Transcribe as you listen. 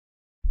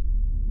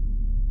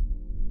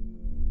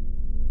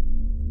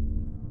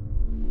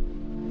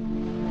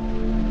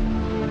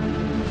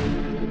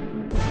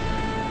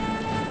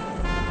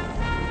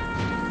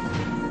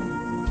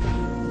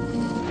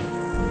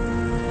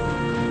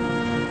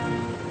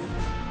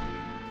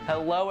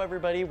Hello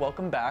everybody,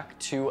 welcome back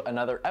to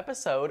another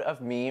episode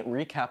of me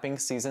recapping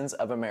seasons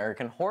of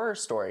American Horror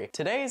Story.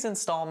 Today's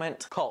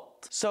installment,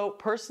 Cult. So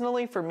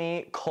personally for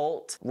me,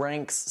 Cult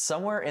ranks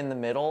somewhere in the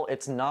middle.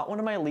 It's not one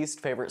of my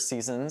least favorite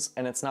seasons,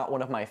 and it's not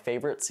one of my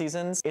favorite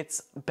seasons.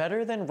 It's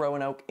better than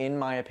Roanoke in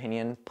my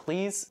opinion.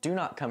 Please do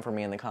not come for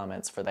me in the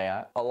comments for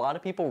that. A lot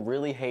of people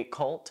really hate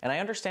Cult, and I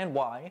understand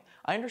why.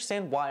 I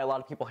understand why a lot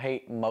of people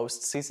hate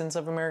most seasons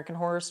of American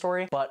Horror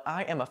Story, but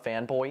I am a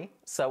fanboy,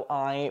 so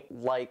I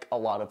like a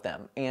lot of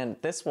them. And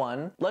this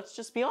one, let's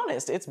just be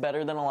honest, it's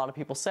better than a lot of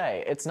people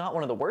say. It's not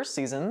one of the worst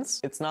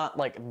seasons. It's not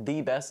like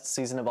the best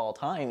season of all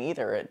time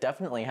either. It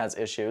definitely has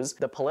issues.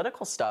 The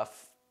political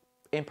stuff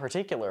in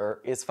particular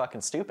is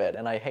fucking stupid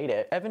and I hate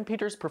it. Evan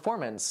Peters'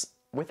 performance,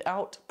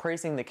 without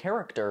praising the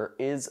character,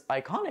 is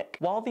iconic.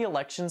 While the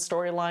election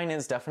storyline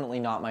is definitely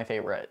not my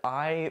favorite,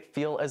 I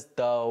feel as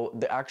though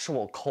the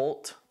actual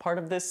cult part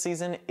of this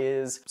season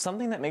is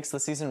something that makes the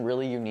season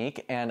really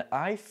unique, and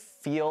I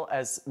feel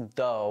as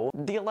though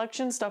the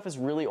election stuff is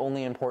really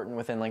only important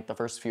within like the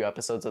first few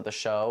episodes of the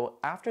show.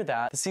 After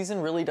that, the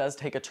season really does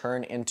take a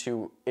turn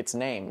into its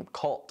name,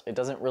 Cult. It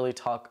doesn't really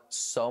talk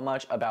so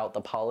much about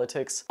the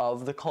politics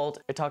of the cult.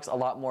 It talks a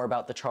lot more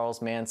about the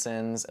Charles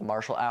Mansons,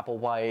 Marshall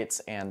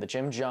Applewhites, and the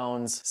Jim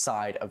Jones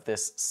side of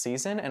this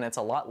season, and it's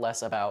a lot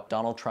less about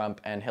Donald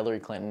Trump and Hillary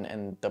Clinton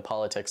and the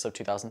politics of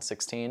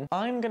 2016.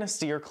 I'm gonna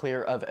steer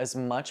clear of as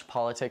much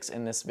politics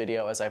in this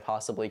video as I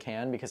possibly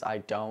can because I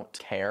don't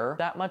care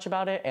that much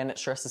about it and it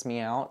stresses me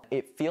out.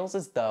 It feels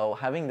as though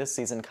having this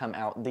season come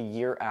out the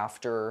year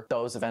after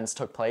those events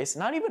took place,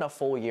 not even a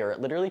full year, it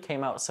literally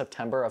came out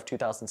September of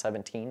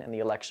 2017 and the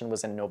election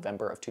was in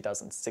November of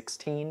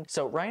 2016.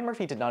 So Ryan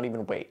Murphy did not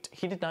even wait.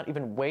 He did not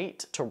even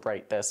wait to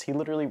write this. He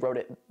literally wrote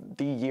it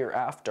the year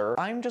after.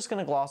 I'm just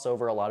gonna gloss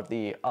over a lot of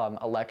the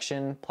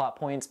election plot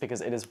points because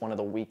it is one of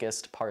the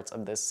weakest parts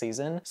of this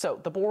season. So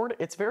the board,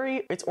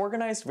 it's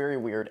organized very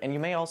weird, and you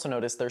may also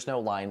notice there's no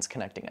lines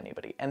connecting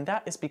anybody, and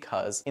that is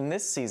because in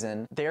this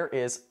season there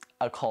is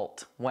a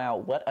cult. Wow,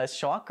 what a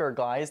shocker,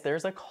 guys.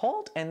 There's a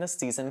cult in the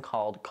season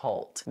called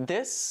Cult.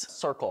 This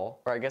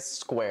circle, or I guess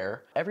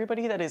square,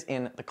 everybody that is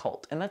in the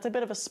cult, and that's a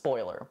bit of a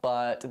spoiler,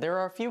 but there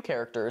are a few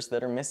characters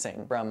that are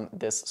missing from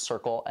this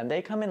circle, and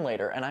they come in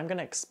later, and I'm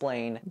gonna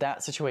explain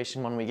that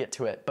situation when we get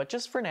to it. But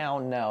just for now,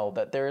 know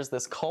that there is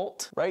this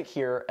cult right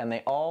here, and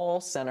they all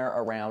center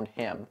around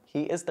him.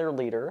 He is their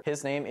leader.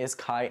 His name is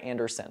Kai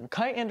Anderson.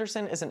 Kai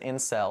Anderson is an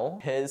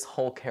incel. His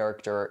whole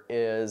character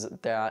is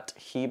that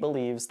he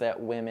believes that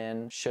women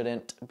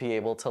shouldn't be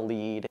able to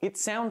lead. It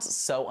sounds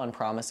so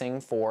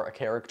unpromising for a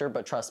character,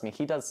 but trust me,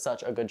 he does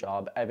such a good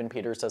job. Evan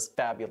Peters does a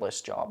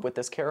fabulous job with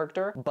this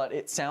character, but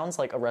it sounds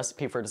like a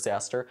recipe for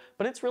disaster,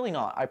 but it's really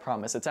not, I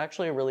promise. It's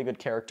actually a really good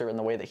character, and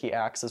the way that he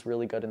acts is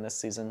really good in this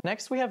season.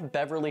 Next, we have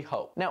Beverly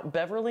Hope. Now,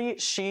 Beverly,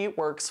 she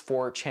works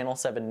for Channel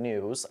 7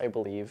 News, I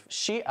believe.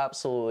 She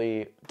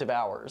absolutely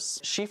devours.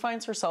 She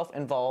finds herself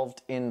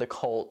involved in the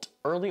cult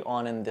early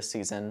on in this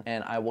season,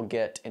 and I will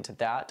get into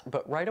that,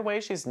 but right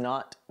away she's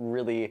not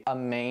really a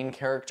main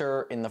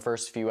character in the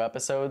first few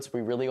episodes.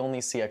 We really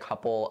only see a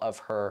couple of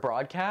her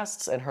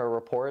broadcasts and her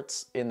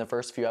reports in the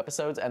first few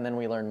episodes, and then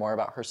we learn more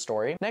about her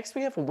story. Next,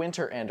 we have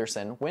Winter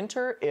Anderson.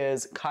 Winter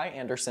is Kai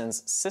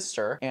Anderson's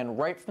sister, and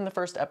right from the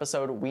first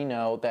episode, we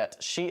know that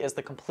she is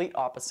the complete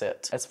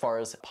opposite as far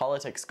as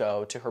politics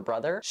go to her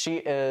brother. She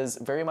is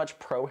very much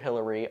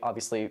pro-Hillary,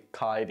 obviously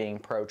Kai being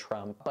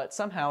pro-Trump, but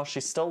somehow she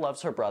still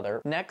loves her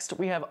brother. Next,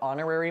 we have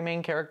honorary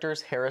main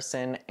characters,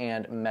 Harrison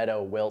and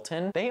Meadow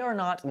Wilton. They are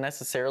not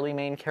necessarily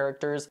main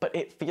characters, but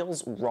it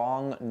feels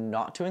wrong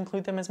not to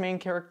include them as main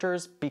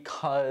characters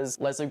because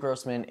Leslie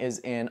Grossman is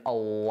in a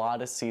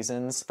lot of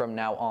seasons from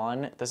now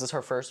on. This is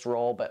her first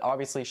role, but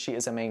obviously she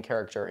is a main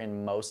character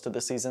in most of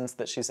the seasons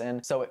that she's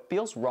in, so it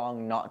feels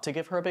wrong not to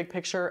give her a big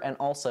picture, and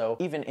also,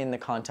 even in the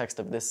context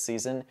of this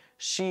season,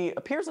 she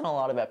appears in a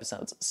lot of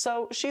episodes,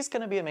 so she's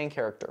gonna be a main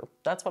character.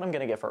 That's what I'm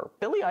gonna give her.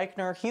 Billy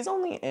Eichner, he's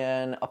only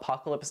in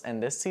Apocalypse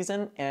and this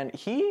season, and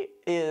he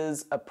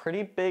is a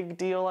pretty big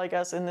deal, I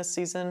guess, in this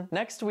season.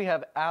 Next, we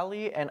have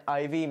Allie and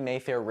Ivy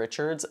Mayfair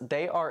Richards.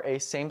 They are a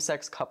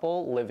same-sex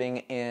couple living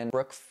in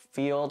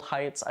Brookfield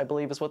Heights, I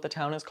believe is what the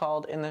town is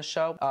called in this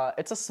show.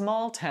 It's a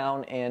small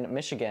town in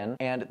Michigan,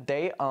 and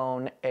they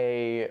own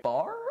a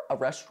bar, a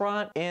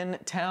restaurant in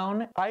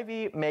town.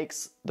 Ivy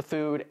makes the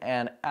food,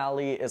 and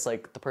Allie is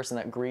like the person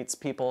that greets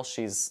people.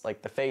 She's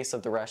like the face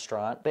of the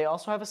restaurant. They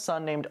also have a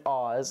son named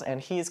Oz,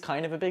 and he's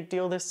kind of a big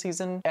deal this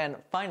season. And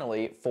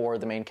finally, for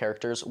the main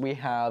characters, we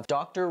have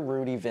Dr.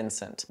 Rudy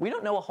Vincent. We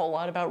don't know a whole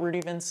lot about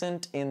Rudy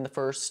Vincent in the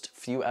first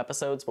few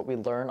episodes, but we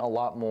learn a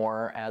lot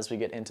more as we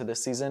get into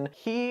this season.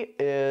 He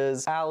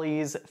is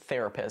Allie's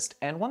therapist.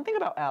 And one thing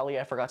about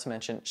Allie I forgot to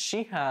mention,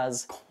 she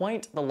has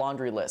quite the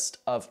laundry list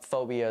of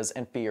phobias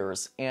and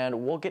fears. And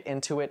and we'll get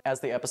into it as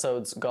the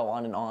episodes go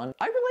on and on.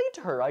 I relate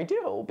to her, I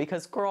do,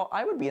 because girl,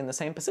 I would be in the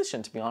same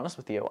position, to be honest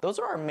with you. Those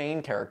are our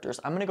main characters.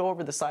 I'm gonna go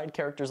over the side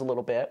characters a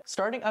little bit.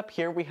 Starting up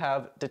here, we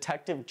have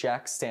Detective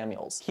Jack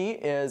Samuels. He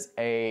is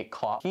a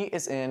cop. He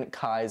is in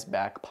Kai's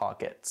back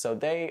pocket, so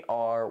they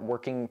are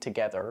working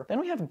together. Then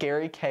we have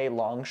Gary K.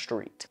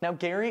 Longstreet. Now,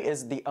 Gary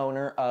is the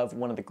owner of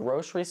one of the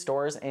grocery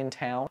stores in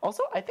town.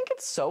 Also, I think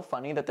it's so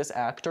funny that this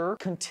actor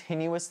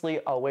continuously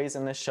always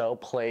in the show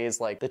plays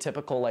like the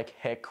typical like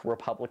hick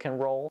Republican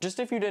role. Just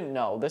if you didn't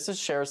know, this is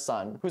Cher's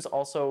son, who's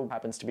also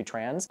happens to be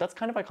trans. That's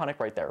kind of iconic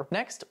right there.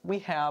 Next, we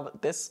have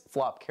this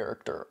flop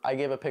character I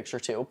gave a picture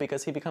to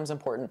because he becomes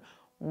important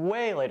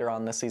way later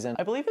on this season.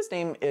 I believe his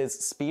name is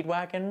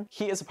Speedwagon.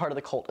 He is a part of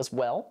the cult as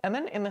well. And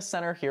then in the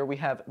center here, we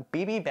have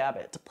BB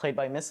Babbitt, played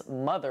by Miss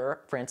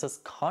Mother Frances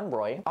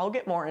Conroy. I'll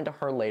get more into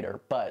her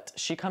later, but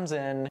she comes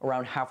in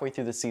around halfway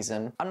through the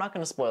season. I'm not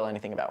gonna spoil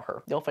anything about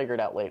her. You'll figure it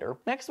out later.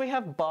 Next, we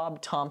have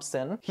Bob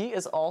Thompson. He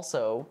is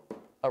also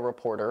a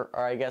reporter,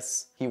 or I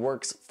guess he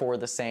works for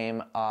the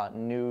same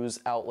news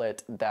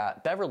outlet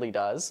that Beverly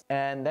does.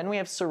 And then we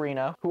have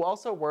Serena, who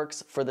also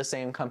works for the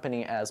same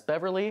company as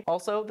Beverly.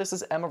 Also, this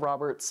is Emma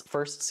Roberts'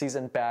 first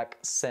season back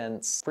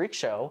since Freak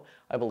Show,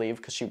 I believe,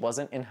 because she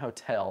wasn't in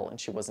Hotel and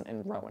she wasn't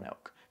in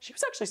Roanoke. She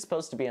was actually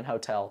supposed to be in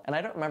Hotel, and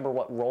I don't remember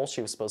what role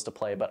she was supposed to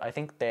play, but I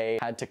think they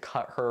had to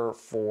cut her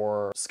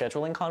for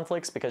scheduling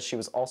conflicts because she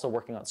was also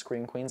working on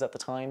Scream Queens at the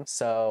time.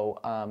 So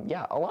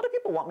yeah, a lot of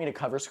people want me to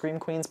cover Scream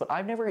Queens, but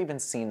I've never even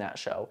seen that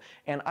show,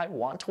 and I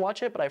want to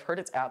watch it, but I've heard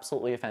it's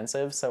absolutely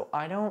offensive, so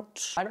I don't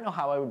know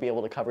how I would be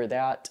able to cover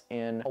that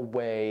in a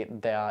way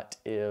that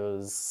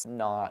is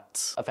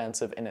not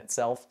offensive in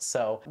itself.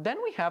 So then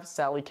we have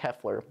Sally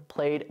Keffler,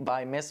 played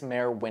by Miss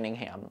Mare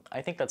Winningham.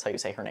 I think that's how you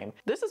say her name.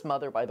 This is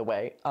Mother, by the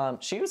way.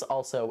 She was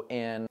also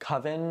in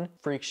Coven,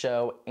 Freak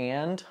Show,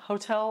 and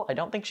Hotel. I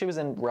don't think she was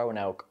in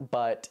Roanoke,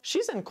 but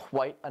she's in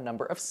quite a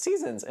number of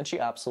seasons, and she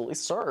absolutely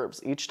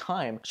serves each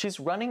time. She's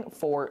running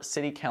for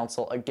city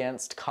council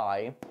against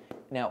Kai.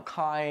 Now,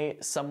 Kai,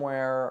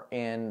 somewhere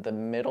in the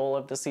middle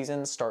of the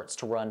season, starts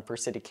to run for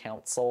city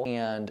council,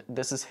 and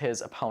this is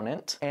his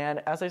opponent.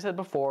 And as I said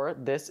before,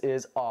 this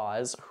is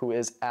Oz, who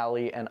is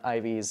Allie and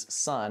Ivy's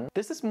son.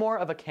 This is more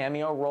of a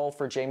cameo role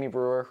for Jamie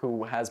Brewer,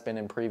 who has been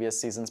in previous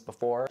seasons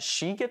before.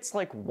 She gets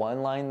like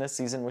one line this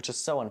season, which is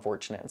so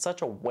unfortunate and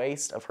such a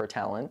waste of her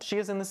talent. She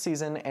is in the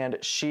season, and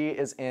she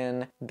is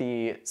in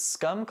the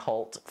Scum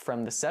cult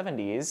from the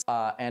 70s,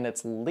 and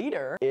its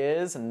leader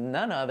is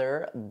none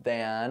other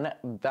than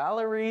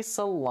Valerie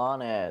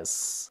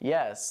Solanas.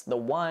 Yes, the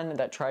one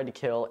that tried to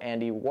kill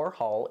Andy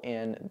Warhol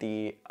in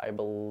the, I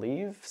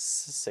believe,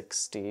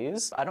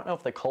 60s. I don't know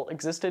if the cult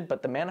existed,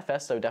 but the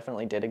manifesto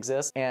definitely did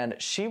exist, and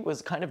she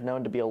was kind of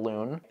known to be a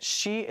loon.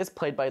 She is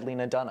played by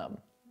Lena Dunham.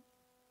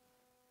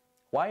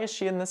 Why is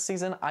she in this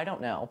season? I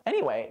don't know.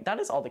 Anyway, that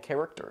is all the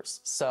characters.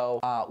 So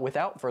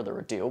without further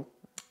ado,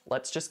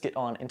 let's just get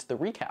on into the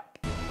recap.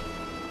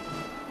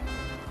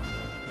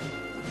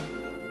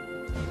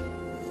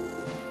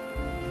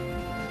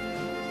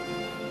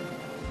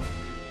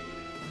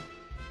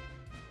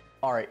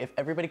 All right, if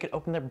everybody could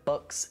open their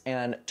books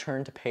and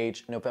turn to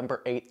page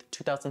November 8th,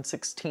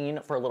 2016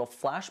 for a little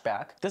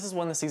flashback. This is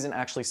when the season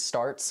actually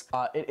starts.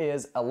 It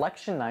is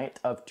election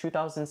night of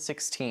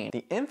 2016,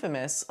 the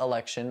infamous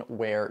election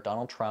where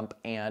Donald Trump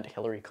and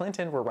Hillary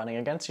Clinton were running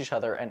against each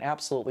other, and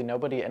absolutely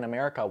nobody in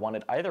America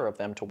wanted either of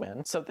them to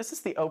win. So this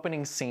is the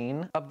opening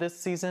scene of this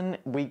season.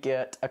 We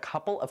get a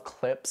couple of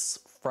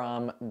clips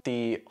from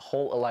the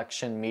whole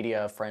election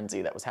media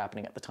frenzy that was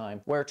happening at the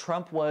time, where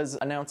Trump was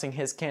announcing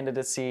his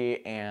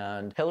candidacy and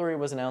Hillary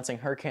was announcing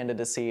her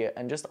candidacy,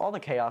 and just all the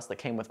chaos that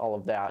came with all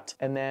of that.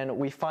 And then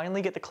we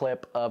finally get the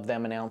clip of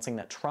them announcing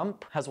that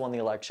Trump has won the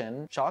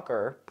election.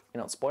 Shocker. You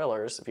know,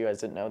 spoilers, if you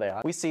guys didn't know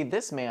that. We see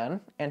this man,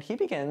 and he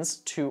begins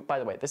to, by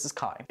the way, this is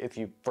Kai, if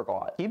you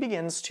forgot. He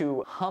begins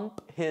to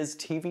hump his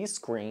TV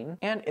screen,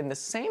 and in the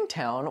same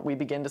town, we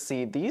begin to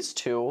see these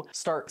two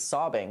start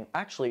sobbing.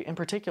 Actually, in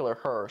particular,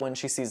 her, when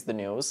she sees the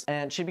news,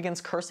 and she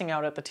begins cursing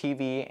out at the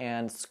TV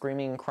and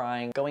screaming,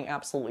 crying, going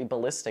absolutely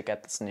ballistic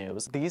at this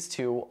news. These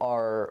two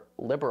are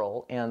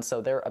liberal, and so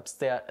they're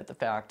upset at the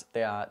fact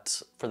that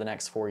for the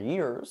next 4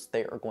 years,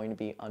 they are going to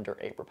be under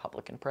a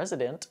Republican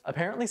president.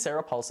 Apparently,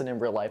 Sarah Paulson in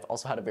real life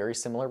also had a very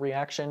similar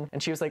reaction,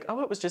 and she was like,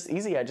 oh, it was just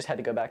easy, I just had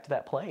to go back to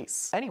that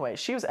place. Anyway,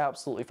 she was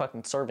absolutely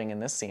fucking serving in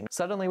this scene.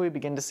 Suddenly we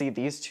begin to see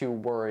these two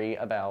worry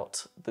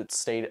about the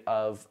state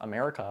of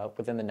America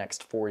within the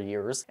next 4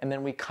 years, and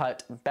then we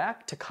cut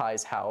back to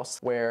Kai's house,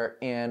 where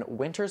in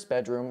Winter's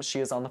bedroom,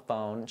 she is on the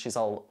phone, she's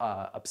all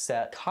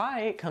upset.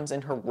 Kai comes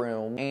in her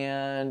room,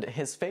 and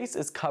his face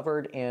is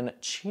covered in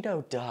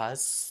Cheeto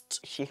dust.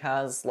 He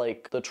has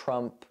like the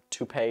Trump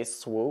toupee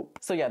swoop.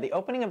 So yeah, the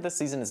opening of this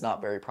season is not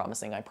very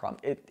promising,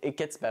 it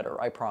gets better,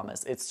 I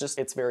promise.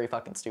 It's very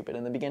fucking stupid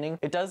in the beginning.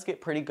 It does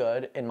get pretty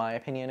good, in my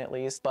opinion at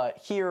least, but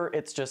here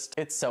it's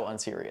so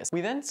unserious.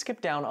 We then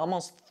skip down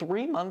almost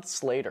 3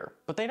 months later,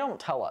 but they don't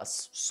tell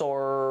us.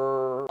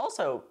 So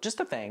also, just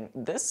a thing,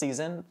 this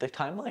season, the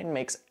timeline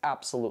makes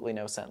absolutely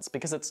no sense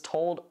because it's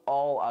told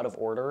all out of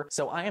order.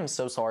 So I am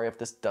so sorry if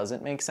this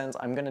doesn't make sense.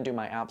 I'm gonna do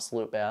my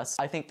absolute best.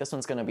 I think this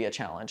one's gonna be a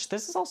challenge.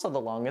 This is also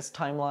the longest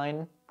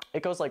timeline.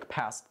 It goes like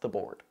past the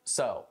board.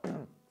 So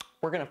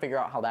we're gonna figure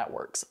out how that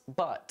works.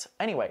 But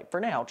anyway, for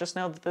now, just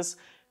know that this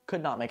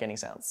could not make any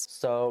sense.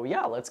 So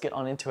yeah, let's get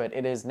on into it.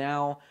 It is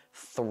now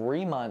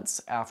 3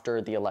 months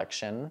after the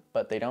election,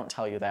 but they don't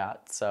tell you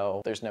that,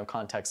 so there's no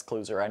context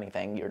clues or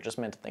anything. You're just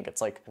meant to think it's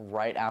like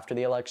right after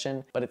the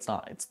election, but it's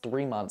not. It's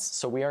 3 months.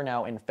 So we are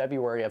now in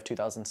February of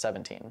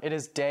 2017. It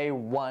is day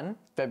 1,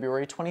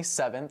 February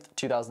 27th,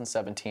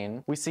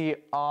 2017. We see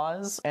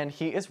Oz, and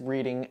he is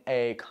reading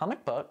a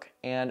comic book,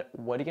 and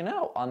what do you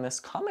know? On this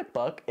comic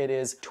book, it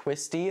is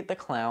Twisty the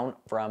Clown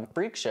from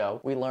Freak Show.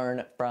 We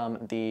learn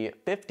from the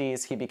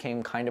 50s he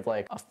became kind of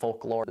like a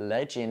folklore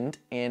legend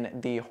in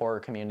the horror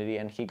community,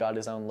 and he got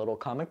his own little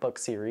comic book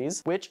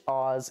series, which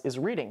Oz is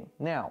reading.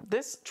 Now,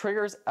 this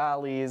triggers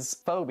Allie's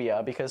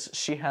phobia because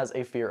she has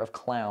a fear of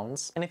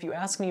clowns. And if you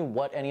ask me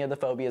what any of the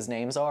phobias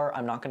names are,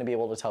 I'm not gonna be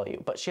able to tell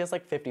you, but she has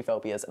like 50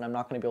 phobias and I'm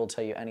not gonna be able to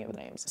tell you any of the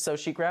names. So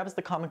she grabs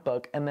the comic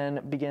book and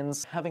then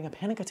begins having a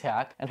panic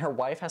attack, and her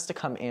wife has to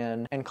come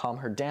in and calm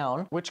her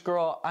down, which,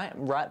 girl, I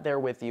am right there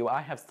with you.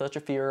 I have such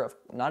a fear of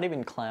not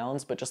even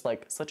clowns, but just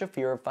like such a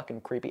fear of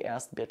fucking creepy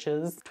ass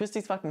bitches.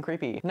 Twisty's fucking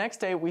creepy. Next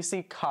day, we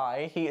see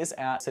Kai. He is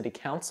at city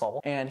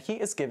council, and he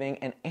is giving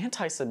an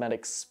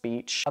anti-Semitic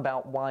speech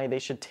about why they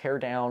should tear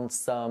down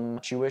some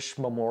Jewish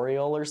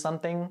memorial or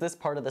something. This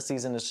part of the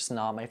season is just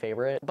not my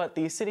favorite, but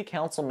the city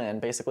councilman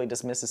basically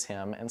dismisses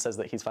him and says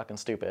that he's fucking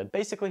stupid.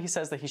 Basically, he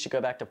says that he should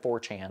go back to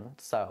 4chan.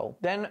 So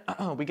then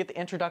we get the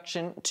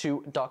introduction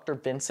to Dr.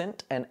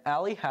 Vincent, and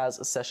Allie has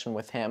a session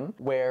with him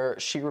where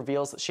she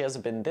reveals that she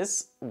hasn't been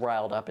this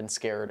riled up and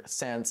scared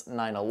since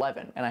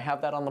 9/11. And I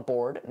have that on the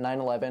board,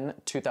 9/11,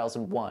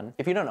 2001.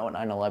 If you don't know what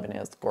 9/11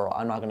 is, girl,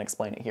 I'm not gonna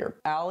explain it here.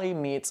 Allie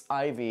meets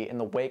Ivy in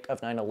the wake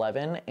of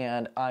 9/11,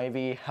 and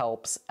Ivy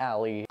helps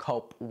Allie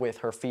cope with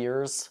her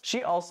fears.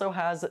 She also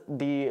has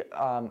the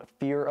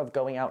fear of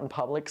going out in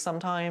public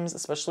sometimes,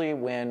 especially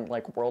when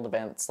like world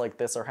events like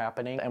this are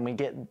happening, and we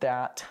get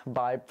that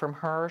vibe from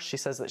her. She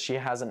says that she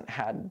hasn't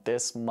had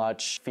this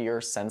much fear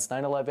since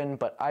 9/11,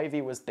 but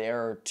Ivy was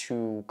there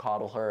to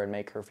coddle her and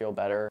make her feel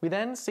better. We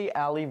then see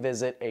Allie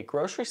visit a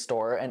grocery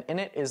store, and in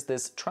it is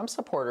this Trump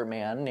supporter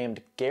man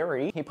named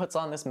Gary. He puts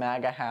on this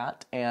MAGA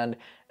hat, and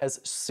as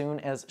soon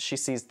as she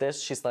sees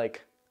this, she's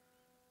like,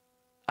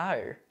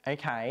 oh,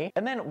 okay.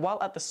 And then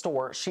while at the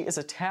store, she is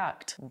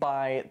attacked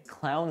by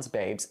clowns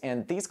babes,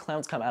 and these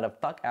clowns come out of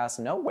fuck-ass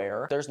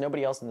nowhere. There's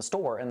nobody else in the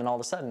store, and then all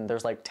of a sudden,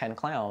 there's like 10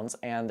 clowns,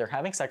 and they're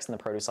having sex in the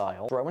produce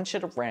aisle, throwing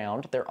shit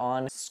around. They're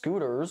on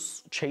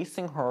scooters,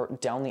 chasing her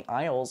down the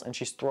aisles, and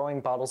she's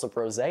throwing bottles of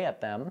rosé at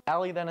them.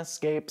 Allie then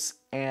escapes,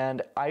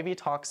 and Ivy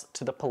talks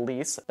to the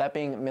police, that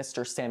being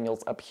Mr.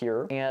 Samuels up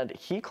here, and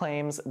he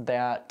claims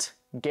that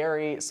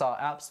Gary saw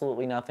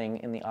absolutely nothing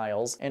in the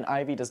aisles, and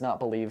Ivy does not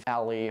believe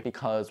Allie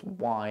because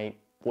why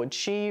would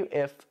she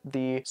if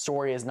the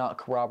story is not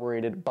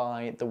corroborated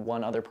by the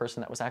one other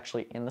person that was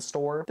actually in the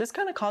store? This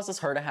kind of causes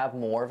her to have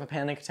more of a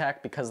panic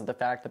attack because of the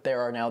fact that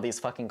there are now these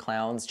fucking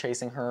clowns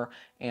chasing her,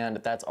 and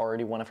that's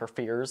already one of her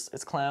fears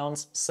is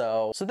clowns.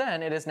 So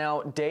then it is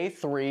now day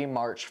 3,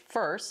 March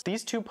 1st.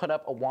 These two put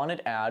up a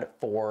wanted ad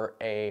for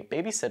a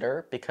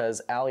babysitter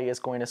because Allie is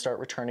going to start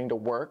returning to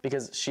work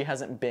because she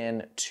hasn't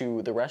been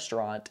to the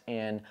restaurant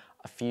in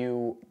a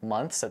few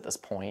months at this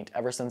point.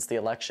 Ever since the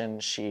election,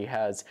 she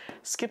has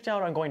skipped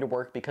out on going to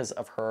work because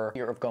of her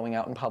fear of going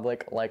out in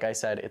public. Like I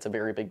said, it's a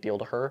very big deal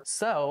to her.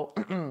 So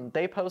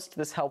they post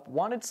this help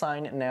wanted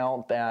sign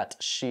now that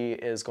she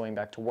is going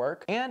back to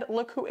work. And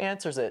look who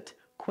answers it.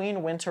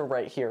 Queen Winter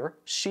right here.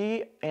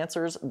 She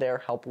answers their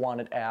help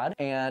wanted ad,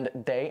 and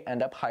they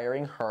end up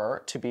hiring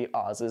her to be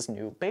Oz's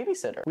new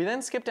babysitter. We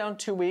then skip down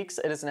 2 weeks.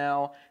 It is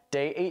now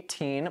day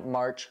 18,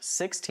 March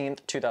 16th,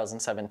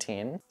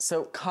 2017.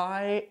 So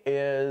Kai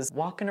is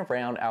walking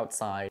around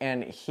outside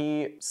and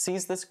he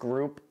sees this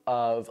group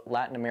of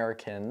Latin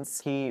Americans.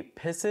 He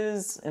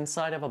pisses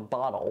inside of a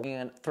bottle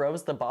and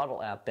throws the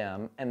bottle at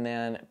them and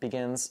then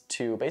begins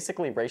to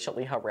basically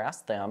racially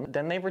harass them.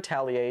 Then they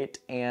retaliate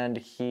and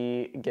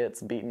he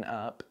gets beaten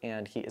up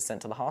and he is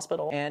sent to the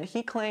hospital. And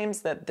he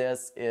claims that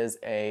this is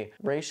a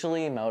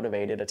racially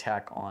motivated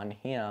attack on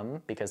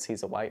him because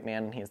he's a white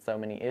man and he has so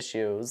many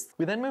issues.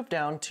 We then move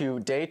down to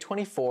day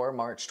 24,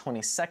 March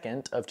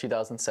 22nd of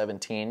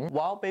 2017.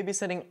 While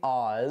babysitting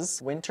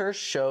Oz, Winter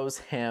shows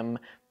him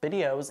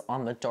videos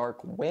on the dark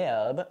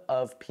web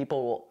of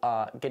people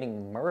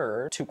getting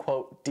murdered to,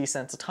 quote,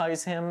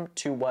 desensitize him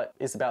to what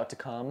is about to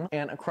come.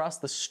 And across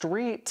the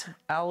street,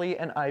 Allie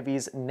and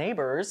Ivy's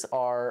neighbors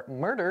are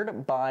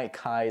murdered by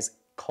Kai's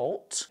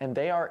cult, and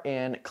they are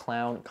in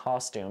clown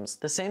costumes.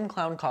 The same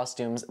clown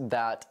costumes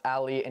that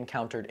Allie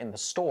encountered in the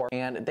store,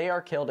 and they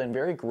are killed in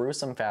very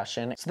gruesome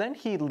fashion. So then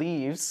he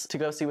leaves to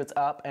go see what's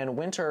up, and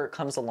Winter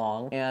comes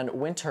along, and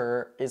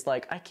Winter is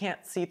like, I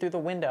can't see through the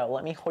window,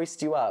 let me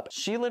hoist you up.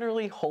 She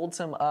literally holds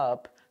him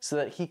up so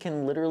that he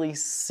can literally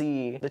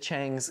see the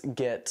Changs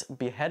get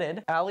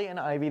beheaded. Allie and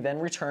Ivy then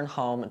return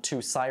home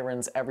to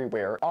sirens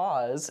everywhere.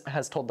 Oz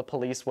has told the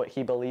police what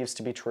he believes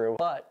to be true,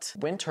 but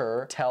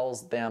Winter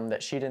tells them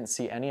that she didn't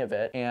see any of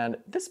it, and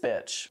this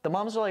bitch. The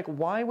moms are like,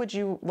 why would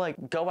you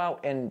like go out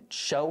and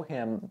show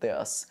him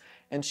this?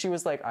 And she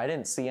was like, I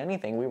didn't see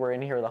anything. We were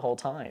in here the whole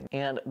time.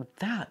 And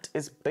that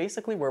is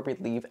basically where we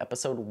leave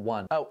episode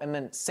 1. Oh, and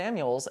then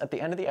Samuels at the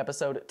end of the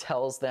episode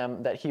tells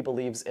them that he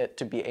believes it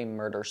to be a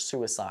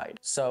murder-suicide.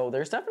 So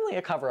there's definitely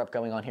a cover-up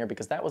going on here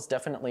because that was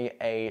definitely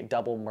a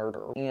double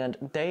murder. And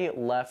they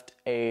left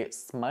a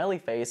smiley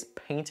face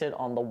painted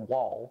on the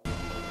wall.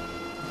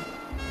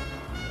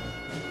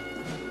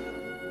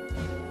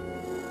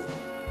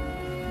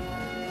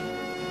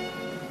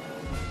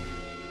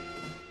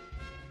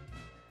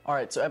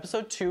 Alright, so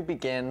episode 2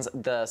 begins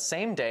the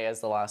same day as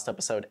the last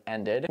episode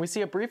ended. We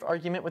see a brief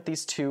argument with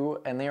these two,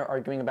 and they are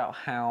arguing about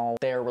how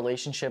their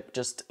relationship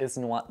just is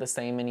not the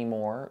same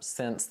anymore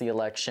since the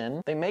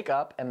election. They make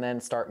up and then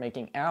start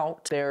making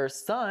out. Their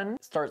son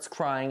starts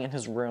crying in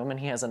his room, and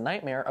he has a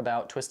nightmare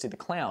about Twisty the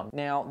Clown.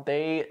 Now,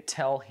 they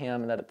tell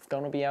him that it's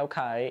gonna be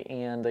okay,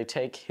 and they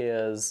take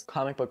his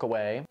comic book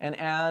away. And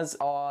as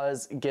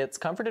Oz gets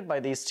comforted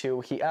by these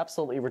two, he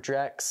absolutely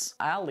rejects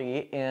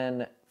Allie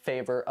in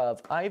favor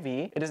of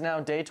Ivy. It is now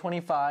day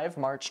 25,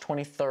 March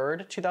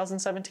 23rd,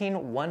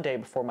 2017, one day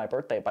before my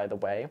birthday, by the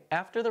way.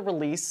 After the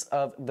release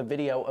of the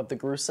video of the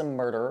gruesome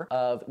murder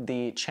of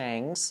the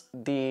Changs,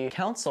 the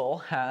council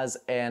has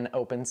an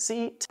open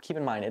seat. Keep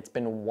in mind, it's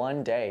been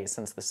one day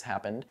since this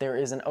happened. There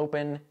is an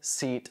open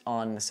seat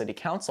on the city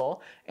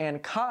council,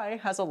 and Kai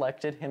has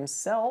elected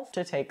himself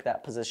to take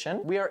that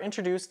position. We are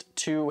introduced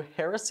to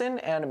Harrison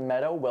and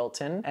Meadow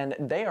Wilton, and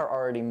they are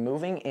already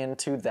moving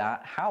into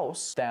that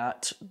house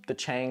that the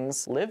Changs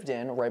lived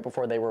in right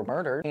before they were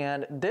murdered.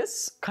 And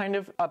this kind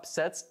of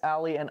upsets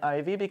Allie and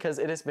Ivy because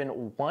it has been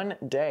one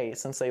day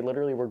since they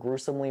literally were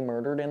gruesomely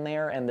murdered in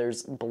there, and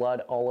there's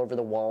blood all over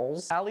the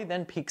walls. Allie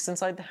then peeks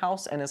inside the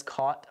house and is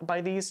caught by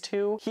these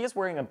two. He is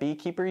wearing a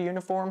beekeeper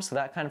uniform, so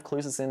that kind of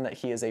clues us in that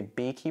he is a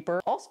beekeeper.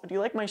 Also, do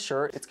you like my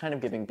shirt? It's kind of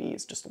giving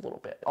bees just a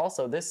little bit.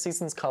 Also, this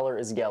season's color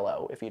is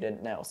yellow, if you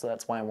didn't know, so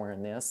that's why I'm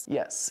wearing this.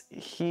 Yes,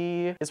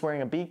 he is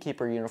wearing a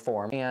beekeeper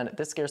uniform, and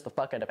this scares the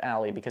fuck out of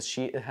Allie because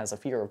she has a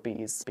fear of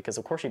bees. Because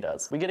of course she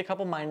does. We get a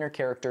couple minor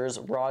characters,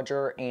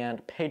 Roger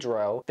and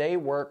Pedro. They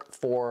work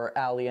for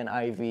Allie and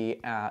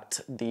Ivy at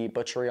the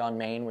Butchery on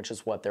Main, which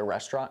is what their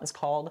restaurant is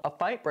called. A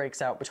fight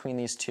breaks out between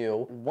these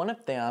two. One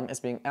of them is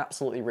being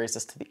absolutely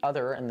racist to the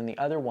other, and then the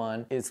other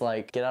one is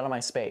like, get out of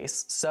my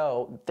space.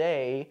 So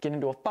they get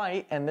into a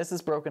fight, and this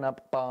is broken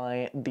up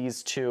by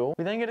these two.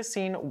 We then get a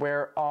scene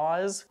where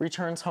Oz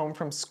returns home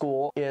from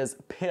school, is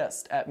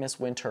pissed at Miss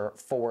Winter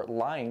for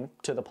lying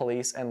to the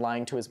police and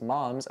lying to his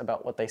moms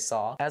about what they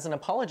saw. As an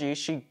apology,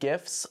 she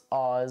gifts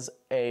Oz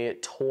a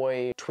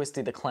toy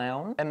Twisty the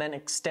Clown and then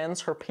extends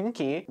her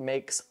pinky,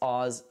 makes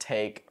Oz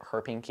take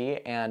her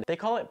pinky, and they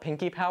call it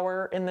pinky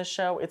power in this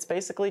show. It's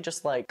basically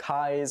just like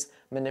Kai's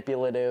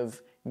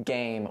manipulative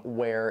game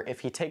where if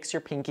he takes your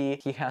pinky,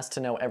 he has to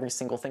know every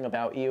single thing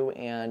about you,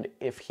 and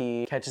if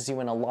he catches you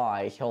in a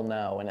lie, he'll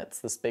know, and it's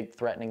this big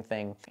threatening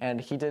thing.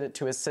 And he did it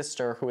to his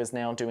sister, who is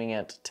now doing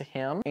it to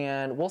him,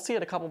 and we'll see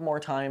it a couple more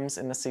times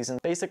in the season.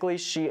 Basically,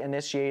 she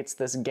initiates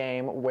this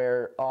game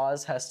where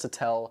Oz has to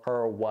tell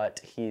her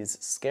what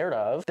he's scared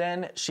of.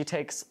 Then she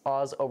takes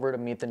Oz over to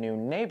meet the new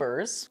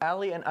neighbors.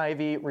 Allie and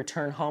Ivy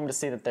return home to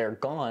see that they're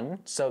gone,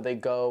 so they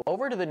go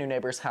over to the new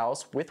neighbor's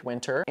house with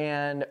Winter,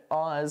 and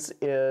Oz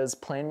is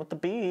playing with the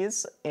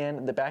bees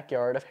in the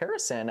backyard of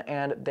Harrison,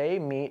 and they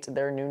meet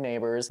their new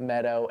neighbors,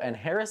 Meadow and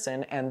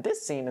Harrison, and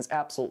this scene is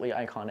absolutely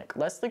iconic.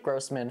 Leslie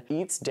Grossman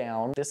eats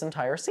down this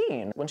entire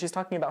scene. When she's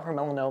talking about her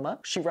melanoma,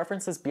 she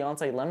references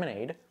Beyonce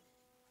Lemonade.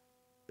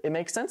 It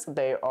makes sense that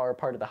they are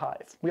part of the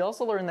hive. We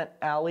also learn that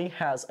Allie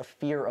has a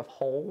fear of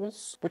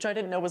holes, which I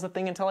didn't know was a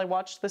thing until I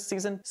watched this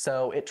season.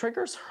 So it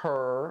triggers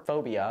her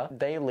phobia.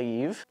 They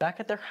leave. Back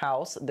at their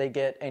house, they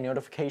get a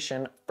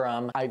notification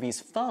from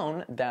Ivy's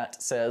phone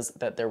that says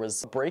that there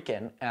was a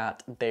break-in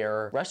at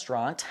their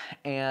restaurant.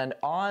 And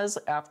Oz,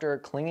 after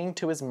clinging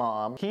to his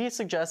mom, he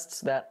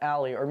suggests that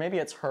Allie, or maybe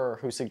it's her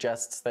who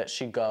suggests that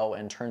she go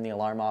and turn the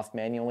alarm off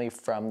manually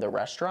from the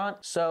restaurant.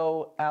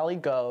 So Allie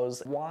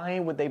goes. Why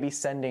would they be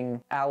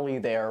sending Allie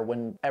there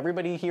when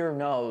everybody here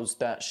knows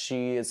that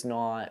she has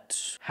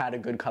not had a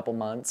good couple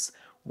months?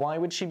 Why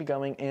would she be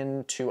going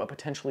into a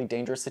potentially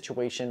dangerous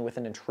situation with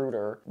an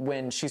intruder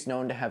when she's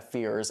known to have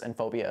fears and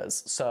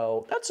phobias?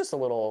 So that's just a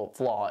little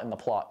flaw in the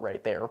plot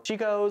right there. She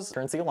goes,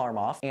 turns the alarm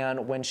off,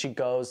 and when she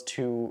goes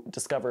to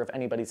discover if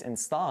anybody's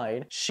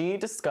inside, she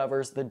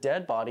discovers the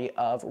dead body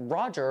of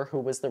Roger, who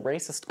was the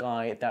racist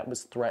guy that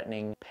was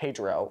threatening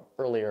Pedro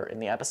earlier in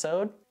the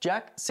episode.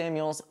 Jack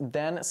Samuels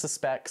then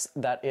suspects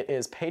that it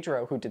is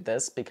Pedro who did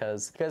this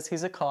because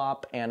he's a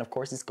cop, and of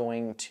course he's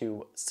going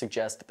to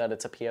suggest that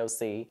it's a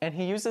POC. And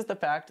he uses the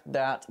fact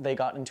that they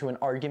got into an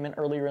argument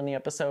earlier in the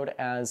episode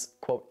as,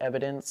 quote,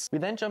 evidence. We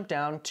then jump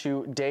down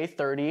to day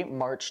 30,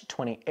 March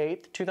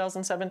 28th,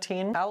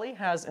 2017. Allie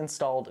has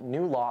installed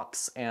new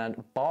locks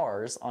and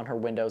bars on her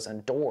windows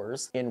and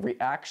doors in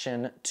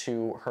reaction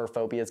to her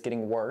phobias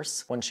getting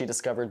worse when she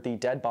discovered the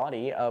dead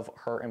body of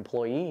her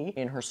employee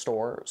in her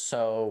store.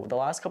 So the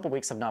last couple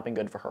weeks have not been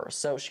good for her.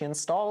 So she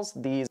installs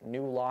these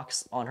new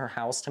locks on her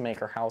house to make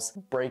her house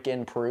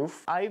break-in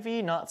proof.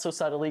 Ivy, not so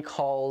subtly,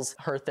 calls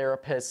her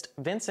therapist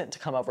Vincent to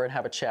come over and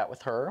have a chat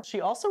with her.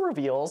 She also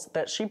reveals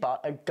that she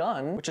bought a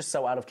gun, which is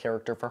so out of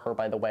character for her,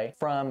 by the way,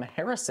 from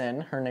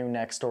Harrison, her new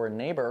next-door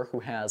neighbor, who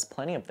has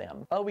plenty of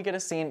them. Oh, we get a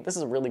scene, this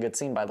is a really good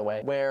scene, by the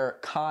way, where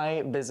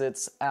Kai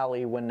visits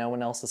Allie when no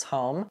one else is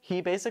home.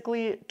 He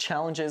basically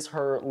challenges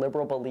her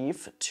liberal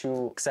belief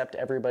to accept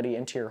everybody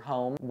into your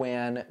home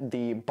when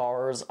the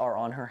bars are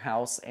on her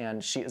house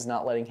and she is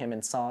not letting him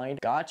inside.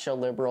 Gotcha,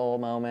 liberal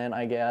moment,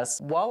 I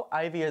guess. While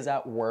Ivy is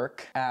at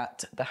work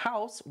at the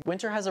house,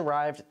 Winter has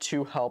arrived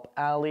to help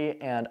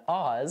Allie and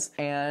Oz,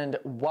 and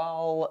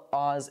while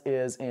Oz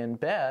is in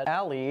bed,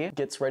 Allie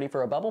gets ready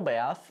for a bubble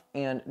bath,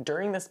 and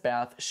during this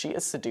bath, she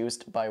is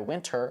seduced by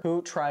Winter,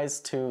 who tries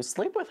to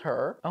sleep with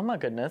her. Oh my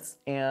goodness.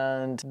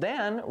 And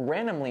then,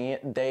 randomly,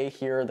 they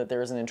hear that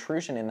there's an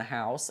intrusion in the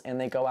house, and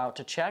they go out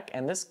to check,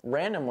 and this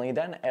randomly,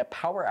 then a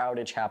power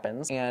outage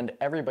happens, and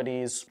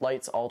everybody's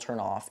lights all turn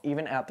off,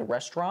 even at the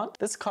restaurant.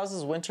 This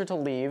causes Winter to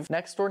leave.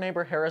 Next door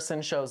neighbor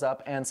Harrison shows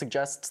up and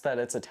suggests that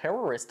it's a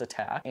terrorist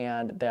attack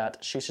and that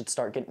she should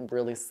start getting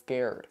really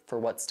scared for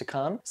what's to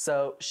come.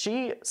 So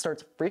she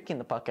starts freaking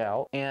the fuck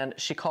out, and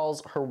she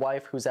calls her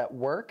wife, who's at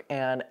work,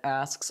 and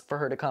asks for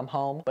her to come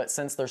home. But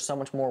since there's so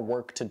much more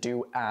work to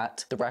do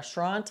at the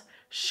restaurant,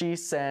 she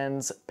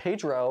sends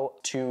Pedro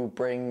to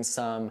bring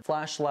some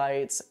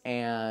flashlights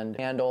and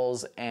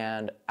candles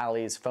and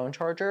Allie's phone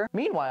charger.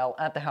 Meanwhile,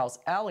 at the house,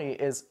 Allie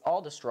is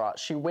all distraught.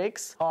 She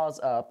wakes Oz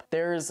up.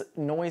 There's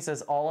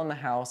noises all in the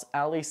house.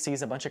 Allie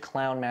sees a bunch of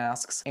clown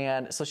masks,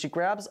 and so she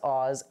grabs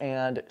Oz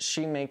and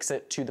she makes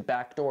it to the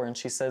back door, and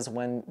she says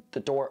when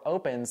the door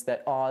opens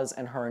that Oz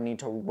and her need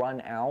to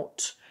run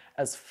out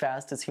as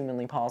fast as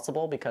humanly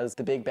possible because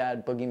the big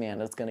bad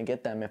boogeyman is gonna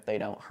get them if they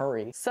don't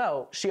hurry.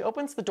 So she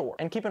opens the door,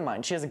 and keep in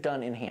mind, she has a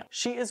gun in hand.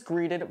 She is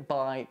greeted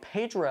by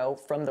Pedro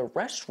from the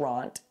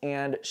restaurant,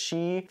 and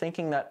she,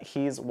 thinking that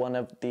he's one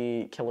of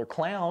the killer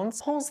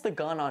clowns, pulls the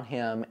gun on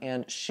him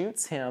and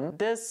shoots him.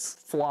 This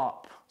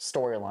flop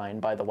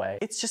storyline, by the way,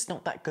 it's just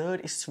not that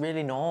good. It's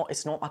really not.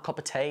 It's not my cup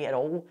of tea at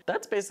all.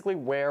 That's basically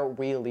where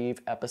we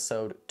leave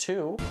episode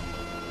 2.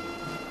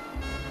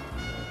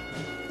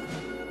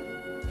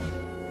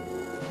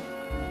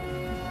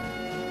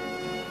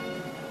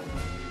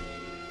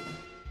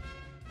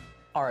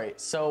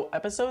 Alright, so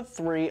episode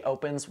 3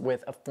 opens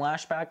with a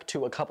flashback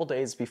to a couple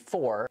days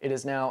before. It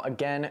is now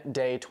again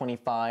day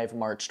 25,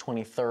 March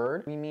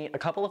 23rd. We meet a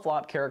couple of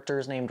flop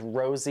characters named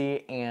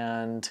Rosie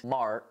and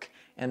Mark,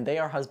 and they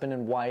are husband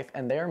and wife,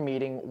 and they are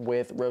meeting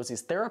with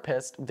Rosie's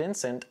therapist,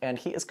 Vincent, and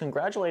he is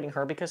congratulating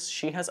her because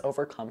she has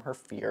overcome her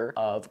fear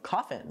of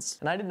coffins.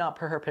 And I did not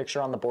put her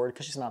picture on the board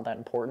because she's not that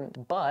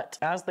important, but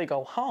as they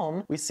go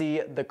home, we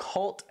see the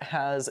cult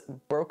has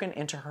broken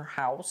into her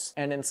house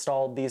and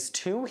installed these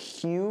 2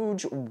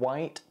 huge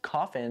white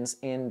coffins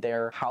in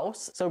their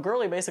house. So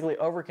Girly basically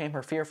overcame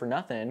her fear for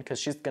nothing because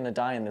she's gonna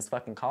die in this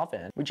fucking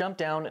coffin. We jump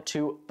down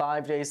to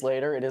 5 days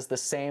later. It is the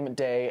same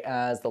day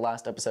as the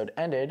last episode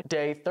ended.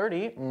 Day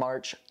 30,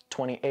 March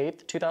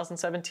 28th,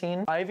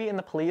 2017. Ivy and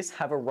the police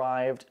have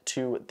arrived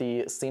to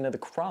the scene of the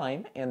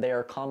crime, and they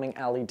are calming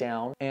Allie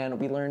down. And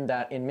we learned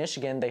that in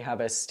Michigan, they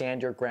have a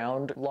stand your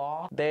ground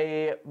law.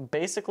 They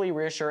basically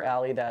reassure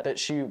Allie that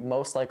she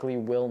most likely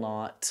will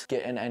not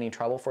get in any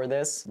trouble for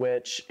this,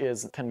 which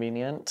is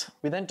convenient.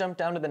 We then jump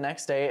down to the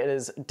next day. It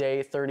is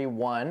day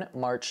 31,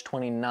 March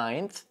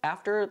 29th.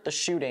 After the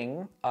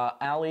shooting,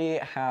 Allie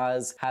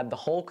has had the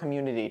whole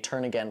community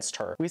turn against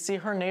her. We see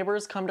her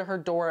neighbors come to her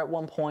door at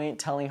one point,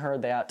 telling her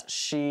that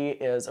she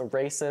is a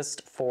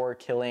racist for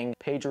killing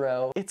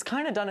Pedro. It's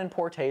kind of done in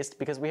poor taste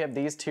because we have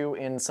these 2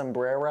 in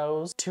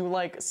sombreros to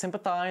like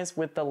sympathize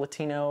with the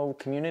Latino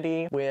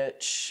community,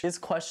 which is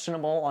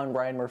questionable on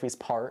Ryan Murphy's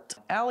part.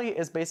 Allie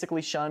is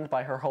basically shunned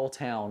by her whole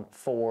town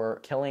for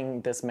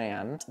killing this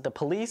man. The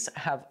police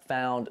have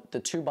found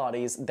the 2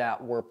 bodies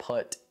that were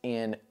put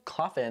in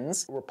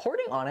coffins.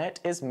 Reporting on it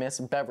is Miss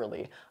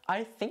Beverly.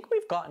 I think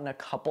we've gotten a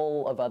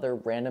couple of other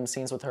random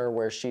scenes with her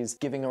where she's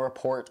giving a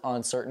report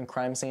on certain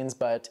crime scenes,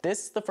 but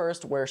this is the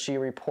first where she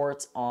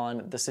reports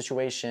on the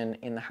situation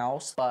in the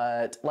house.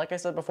 But like I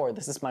said before,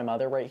 this is my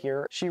mother right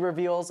here. She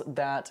reveals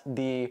that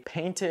the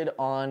painted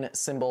on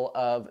symbol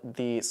of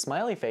the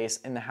smiley face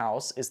in the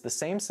house is the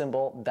same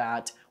symbol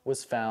that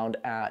was found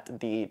at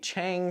the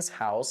Chang's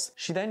house.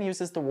 She then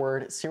uses the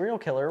word serial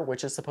killer,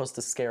 which is supposed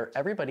to scare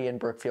everybody in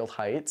Brookfield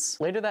Heights.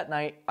 Later that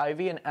night,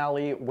 Ivy and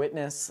Allie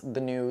witness the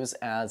news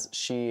as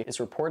she is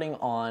reporting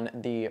on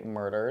the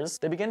murders.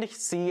 They begin to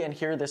see and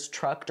hear this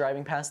truck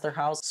driving past their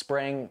house,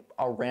 spraying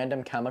a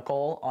random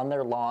chemical on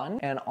their lawn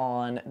and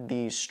on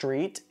the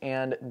street,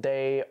 and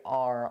they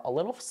are a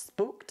little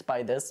spooked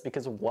by this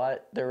because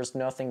there's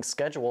nothing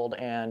scheduled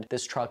and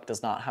this truck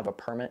does not have a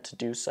permit to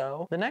do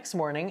so. The next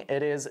morning,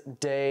 it is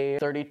day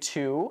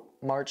 32,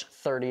 March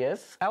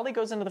 30th. Allie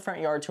goes into the front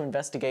yard to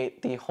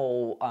investigate the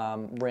whole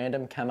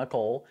random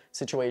chemical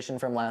situation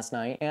from last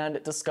night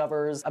and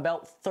discovers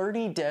about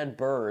 30 dead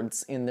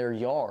birds in their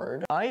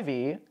yard.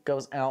 Ivy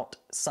goes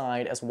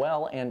outside as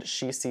well and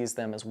she sees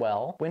them as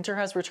well. Winter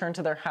has returned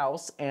to their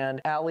house and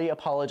Allie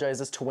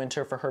apologizes to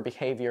Winter for her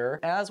behavior.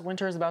 As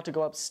Winter is about to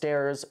go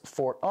upstairs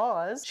for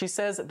Oz, she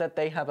says that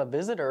they have a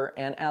visitor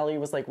and Allie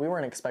was like, we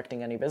weren't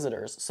expecting any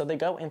visitors. So they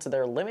go into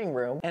their living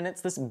room and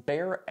it's this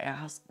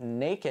bare-ass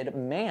naked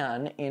man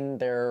in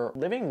their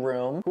living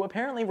room who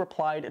apparently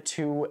replied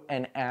to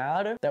an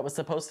ad that was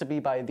supposed to be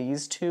by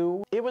these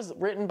two. It was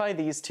written by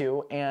these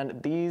two,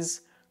 and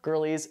these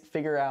girlies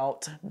figure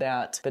out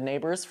that the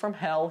neighbors from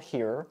hell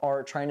here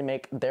are trying to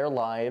make their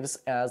lives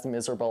as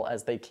miserable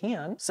as they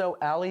can. So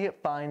Allie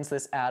finds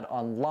this ad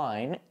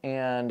online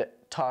and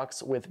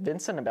talks with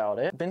Vincent about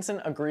it.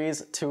 Vincent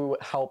agrees to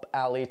help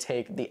Allie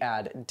take the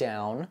ad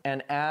down,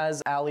 and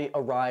as Allie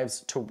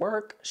arrives to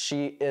work,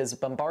 she is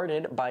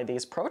bombarded by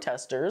these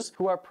protesters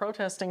who are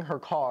protesting her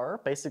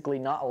car, basically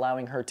not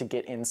allowing her to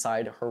get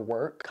inside her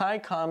work. Kai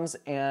comes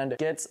and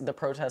gets the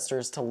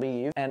protesters to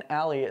leave, and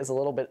Allie is a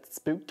little bit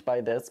spooked by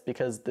this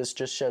because this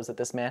just shows that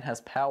this man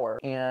has power,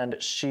 and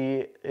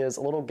she is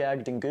a little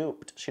gagged and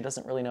gooped. She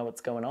doesn't really know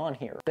what's going on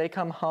here. They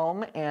come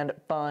home and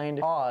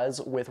find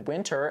Oz with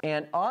Winter,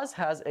 and Oz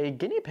has a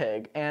guinea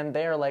pig, and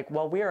they are like,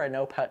 well, we are a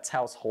no pets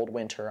household,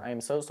 Winter. I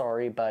am so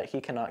sorry, but he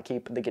cannot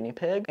keep the guinea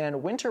pig.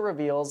 And Winter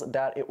reveals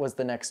that it was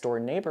the next door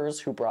neighbors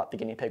who brought the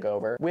guinea pig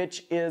over,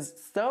 which is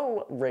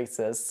so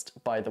racist,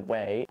 by the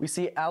way. We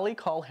see Allie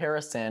call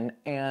Harrison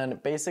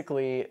and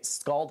basically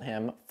scald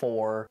him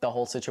for the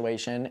whole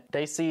situation.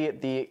 They see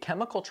the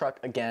chemical truck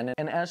again,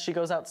 and as she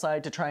goes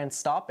outside to try and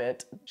stop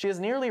it, she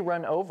is nearly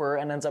run over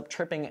and ends up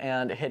tripping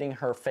and hitting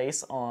her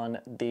face on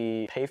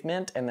the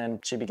pavement, and then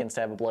she begins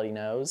to have a bloody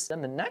nose.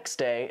 Then the next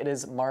day, it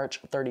is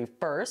March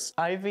 31st.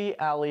 Ivy,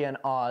 Allie, and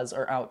Oz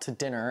are out to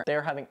dinner.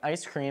 They're having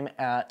ice cream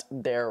at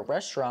their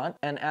restaurant,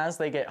 and as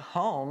they get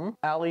home,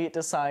 Allie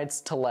decides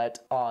to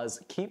let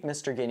Oz keep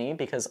Mr. Guinea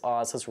because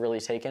Oz has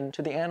really taken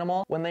to the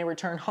animal. When they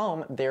return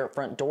home, their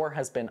front door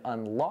has been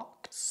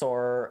unlocked,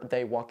 so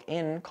they walk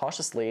in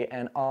cautiously,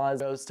 and Oz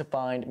goes to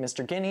find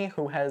Mr. Guinea,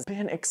 who has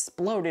been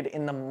exploded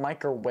in the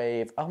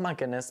microwave. Oh my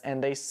goodness,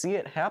 and they see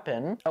it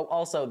happen. Oh,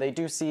 also, they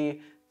do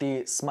see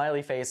the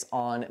smiley face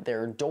on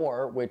their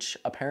door, which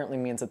apparently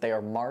means that they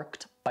are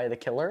marked by the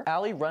killer.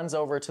 Allie runs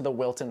over to the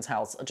Wiltons'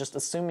 house, just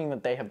assuming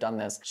that they have done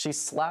this. She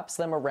slaps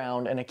them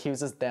around and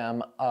accuses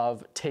them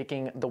of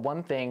taking the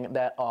one thing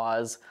that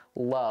Oz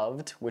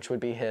loved, which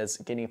would be his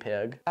guinea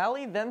pig.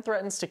 Allie then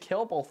threatens to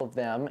kill both of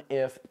them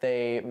if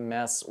they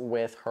mess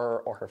with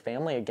her or her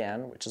family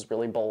again, which is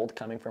really bold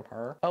coming from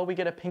her. Oh, we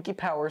get a Pinky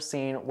Power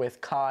scene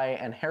with Kai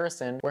and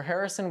Harrison, where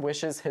Harrison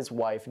wishes his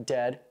wife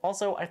dead.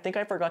 Also, I think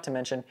I forgot to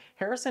mention,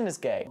 Harrison is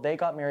gay. They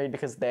got married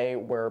because they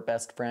were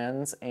best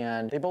friends,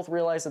 and they both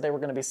realized that they were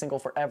going to be single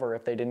forever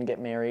if they didn't get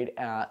married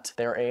at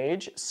their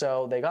age.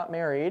 So they got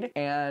married,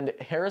 and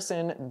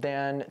Harrison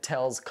then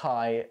tells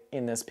Kai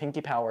in this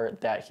Pinky Power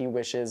that he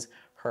wishes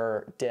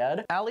her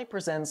dead. Allie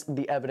presents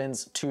the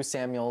evidence to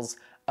Samuels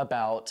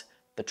about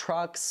the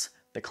trucks,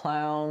 the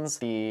clowns,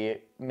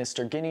 the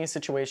Mr. Guinea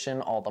situation,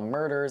 all the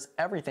murders,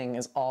 everything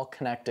is all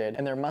connected,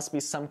 and there must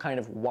be some kind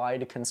of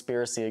wide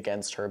conspiracy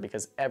against her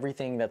because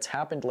everything that's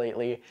happened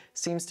lately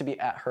seems to be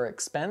at her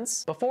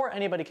expense. Before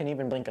anybody can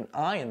even blink an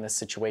eye in this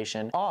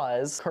situation,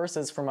 Oz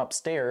curses from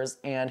upstairs,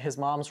 and his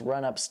mom's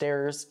run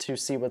upstairs to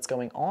see what's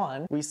going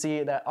on. We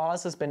see that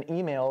Oz has been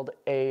emailed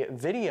a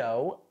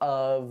video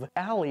of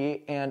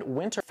Allie and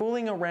Winter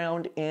fooling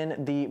around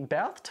in the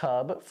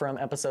bathtub from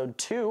episode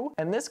 2,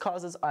 and this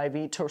causes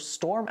Ivy to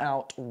storm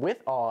out with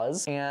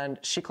Oz, and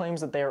she claims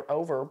that they are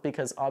over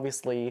because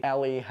obviously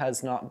Allie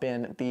has not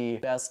been the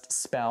best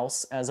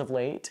spouse as of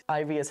late.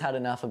 Ivy has had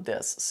enough of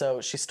this,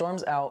 so she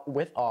storms out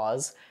with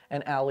Oz,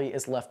 and Allie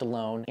is left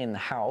alone in the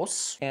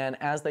house. And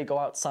as they go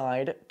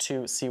outside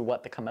to see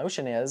what the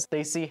commotion is,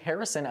 they see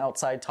Harrison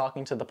outside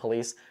talking to the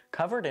police,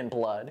 covered in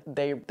blood.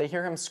 They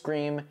hear him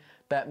scream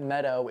that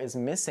Meadow is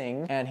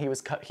missing, and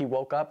he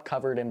woke up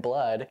covered in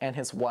blood, and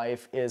his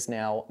wife is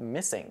now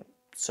missing.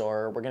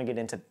 So we're gonna get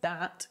into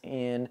that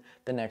in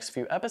the next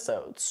few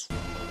episodes.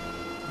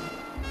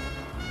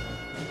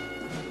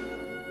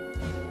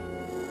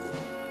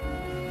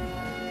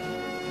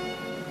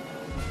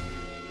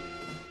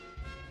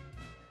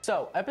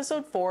 So,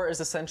 episode 4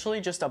 is essentially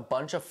just a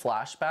bunch of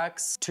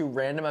flashbacks to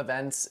random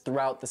events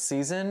throughout the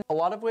season, a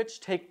lot of which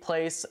take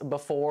place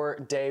before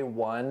day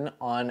 1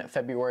 on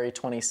February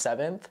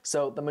 27th.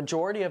 So, the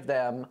majority of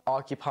them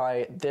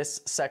occupy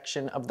this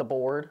section of the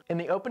board. In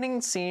the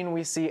opening scene,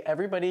 we see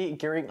everybody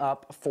gearing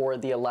up for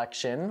the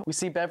election. We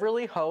see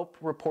Beverly Hope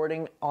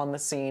reporting on the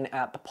scene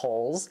at the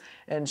polls,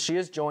 and she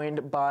is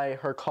joined by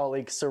her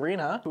colleague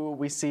Serena, who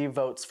we see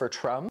votes for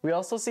Trump. We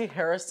also see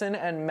Harrison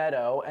and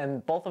Meadow,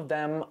 and both of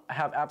them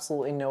have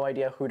absolutely no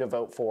idea who to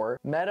vote for.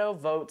 Meadow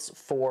votes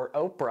for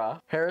Oprah.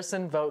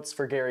 Harrison votes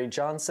for Gary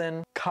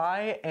Johnson.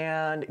 Kai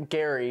and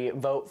Gary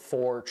vote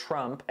for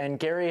Trump, and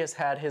Gary has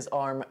had his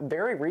arm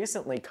very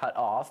recently cut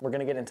off. We're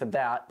gonna get into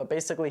that, but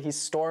basically he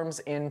storms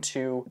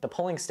into the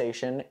polling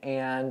station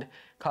and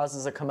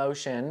causes a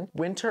commotion.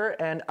 Winter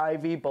and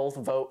Ivy both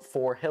vote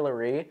for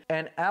Hillary,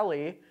 and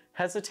Allie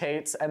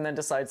hesitates and then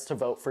decides to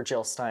vote for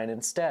Jill Stein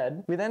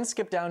instead. We then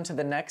skip down to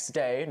the next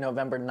day,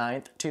 November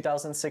 9th,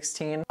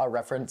 2016, a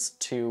reference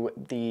to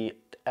the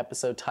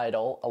episode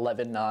title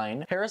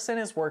 11-9. Harrison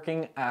is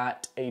working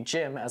at a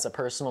gym as a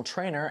personal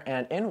trainer,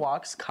 and in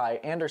walks Kai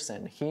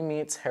Anderson. He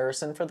meets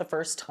Harrison for the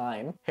first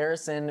time.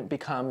 Harrison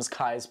becomes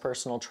Kai's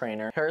personal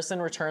trainer. Harrison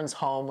returns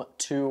home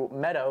to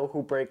Meadow,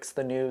 who breaks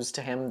the news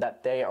to him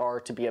that they are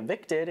to be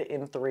evicted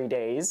in 3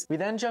 days. We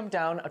then jump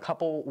down a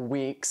couple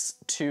weeks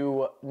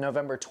to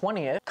November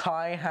 20th.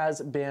 Kai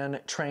has been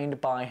trained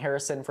by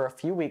Harrison for a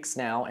few weeks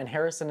now, and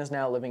Harrison is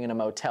now living in a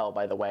motel,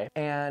 by the way,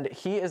 and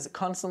he is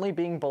constantly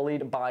being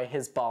bullied by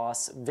his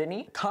boss,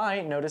 Vinny.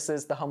 Kai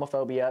notices the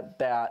homophobia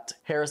that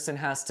Harrison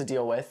has to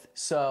deal with,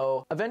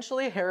 so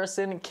eventually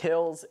Harrison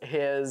kills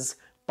his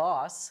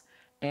boss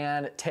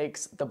and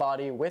takes the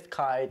body with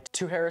Kai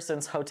to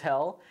Harrison's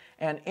hotel,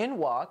 and in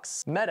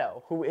walks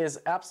Meadow, who is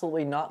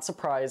absolutely not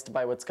surprised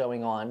by what's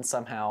going on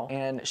somehow,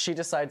 and she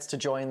decides to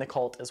join the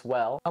cult as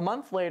well. A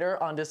month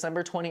later, on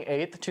December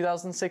 28th,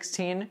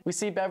 2016, we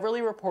see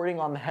Beverly reporting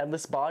on the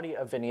headless body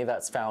of Vinny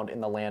that's found in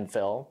the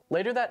landfill.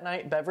 Later that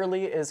night,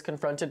 Beverly is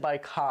confronted by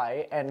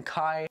Kai, and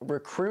Kai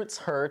recruits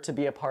her to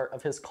be a part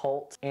of his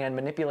cult and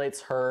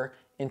manipulates her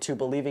into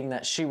believing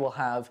that she will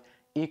have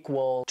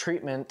equal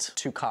treatment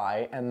to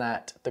Kai and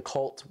that the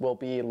cult will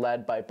be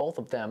led by both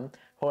of them.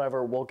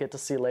 However, we'll get to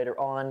see later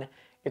on,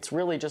 it's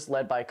really just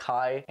led by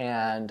Kai,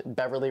 and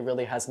Beverly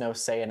really has no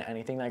say in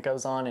anything that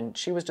goes on, and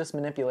she was just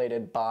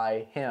manipulated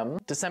by him.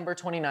 December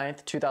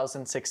 29th,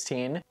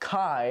 2016,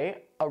 Kai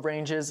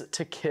arranges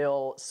to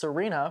kill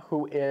Serena,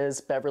 who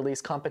is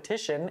Beverly's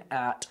competition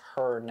at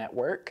her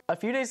network. A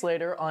few days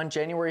later, on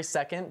January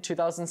 2nd,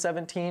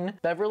 2017,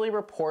 Beverly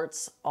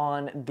reports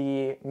on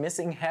the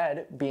missing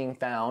head being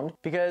found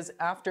because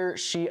after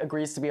she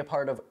agrees to be a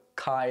part of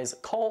Kai's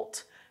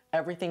cult,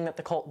 everything that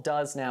the cult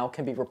does now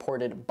can be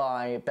reported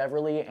by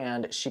Beverly,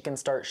 and she can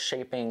start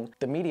shaping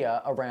the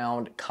media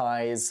around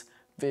Kai's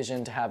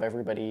vision to have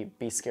everybody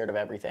be scared of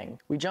everything.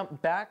 We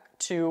jump back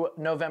to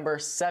November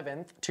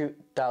 7th,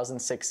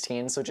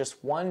 2016, so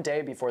just one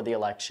day before the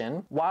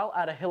election. While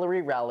at a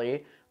Hillary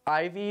rally,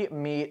 Ivy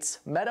meets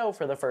Meadow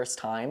for the first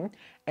time,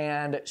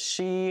 and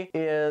she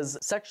is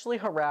sexually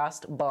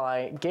harassed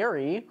by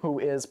Gary, who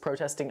is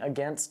protesting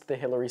against the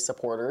Hillary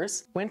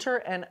supporters. Winter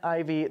and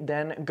Ivy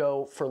then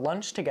go for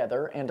lunch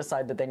together and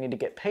decide that they need to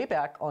get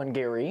payback on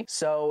Gary,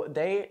 so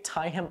they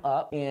tie him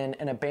up in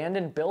an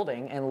abandoned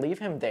building and leave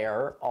him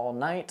there all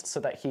night so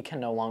that he can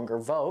no longer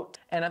vote.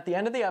 And at the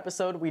end of the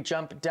episode, we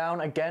jump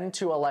down again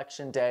to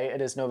election day.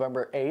 It is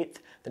November 8th,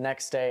 the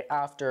next day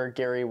after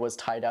Gary was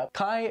tied up.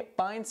 Kai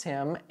binds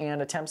him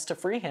and attempts to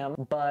free him,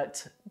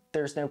 but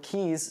there's no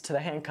keys to the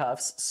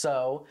handcuffs,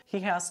 so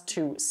he has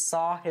to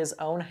saw his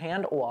own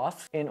hand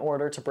off in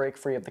order to break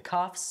free of the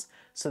cuffs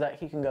so that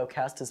he can go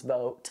cast his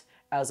vote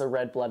as a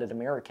red-blooded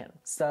American.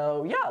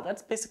 So yeah,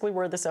 that's basically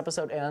where this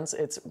episode ends.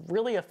 It's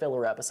really a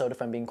filler episode,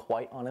 if I'm being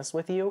quite honest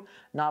with you.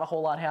 Not a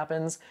whole lot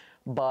happens,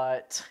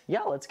 but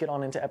yeah, let's get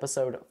on into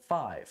episode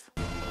 5.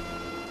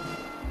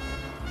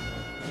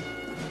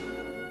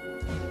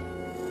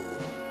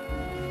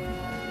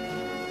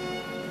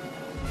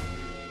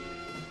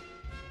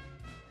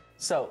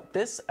 So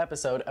this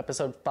episode,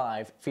 episode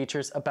 5,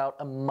 features about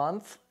a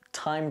month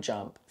time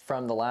jump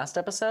from the last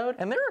episode,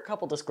 and there are a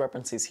couple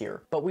discrepancies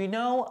here, but we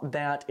know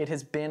that it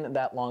has been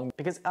that long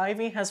because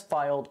Ivy has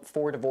filed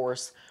for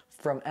divorce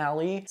from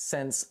Allie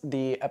since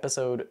the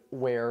episode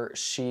where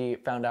she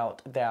found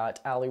out that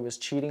Allie was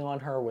cheating on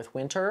her with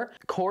Winter.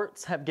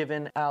 Courts have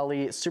given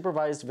Allie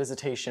supervised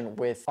visitation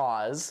with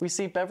Oz. We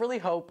see Beverly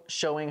Hope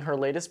showing her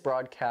latest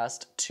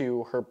broadcast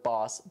to her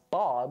boss,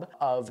 Bob,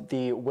 of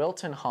the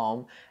Wilton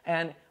home,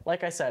 and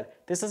like I said,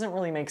 this doesn't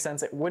really make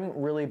sense. It wouldn't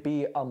really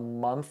be a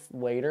month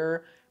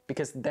later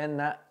because then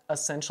that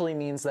essentially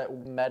means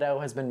that Meadow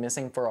has been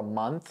missing for a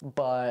month,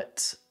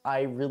 but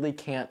I really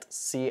can't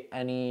see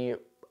any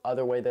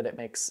other way that it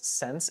makes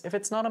sense if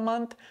it's not a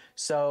month.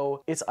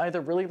 So it's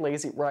either really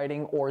lazy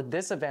writing or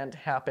this event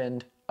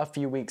happened a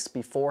few weeks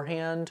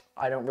beforehand.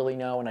 I don't really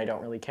know, and I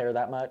don't really care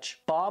that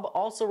much. Bob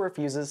also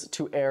refuses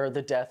to air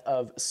the death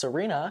of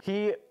Serena.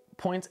 He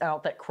points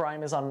out that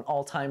crime is on an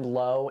all-time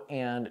low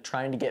and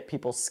trying to get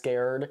people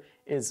scared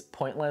is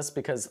pointless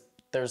because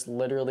there's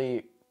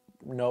literally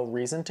no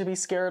reason to be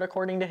scared,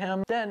 according to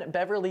him. Then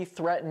Beverly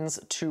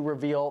threatens to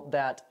reveal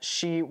that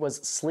she was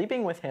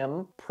sleeping with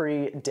him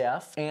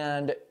pre-death,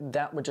 and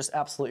that would just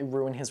absolutely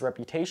ruin his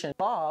reputation.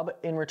 Bob,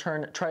 in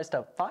return, tries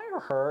to fire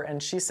her,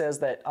 and she says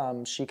that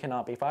she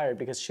cannot be fired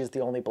because she's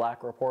the only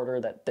black reporter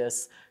that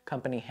this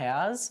company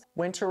has.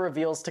 Winter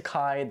reveals to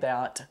Kai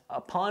that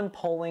upon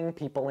polling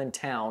people in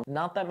town,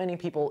 not that many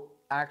people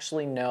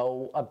actually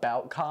know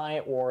about Kai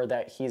or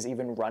that he's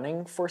even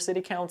running for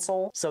city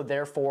council, so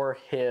therefore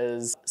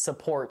his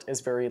support is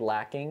very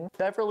lacking.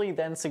 Beverly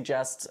then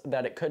suggests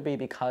that it could be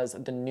because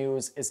the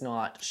news is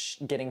not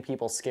getting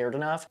people scared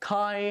enough.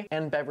 Kai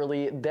and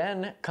Beverly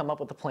then come up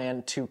with a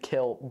plan to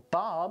kill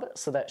Bob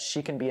so that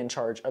she can be in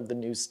charge of the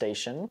news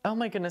station. Oh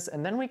my goodness,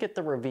 and then we get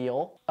the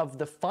reveal of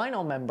the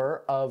final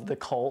member of the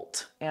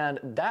cult, and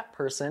that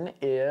person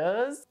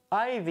is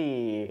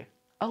Ivy.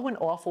 Oh, an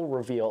awful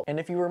reveal. And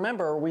if you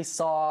remember, we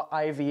saw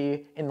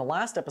Ivy in the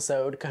last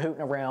episode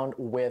cahooting around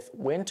with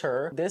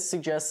Winter. This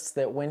suggests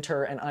that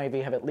Winter and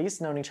Ivy have at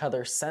least known each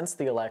other since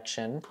the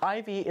election.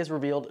 Ivy is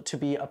revealed to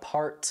be a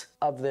part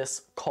of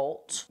this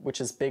cult,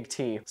 which is Big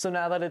T. So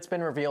now that it's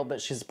been revealed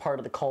that she's a part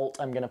of the cult,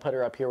 I'm gonna put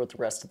her up here with the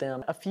rest of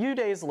them. A few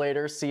days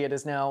later, see, it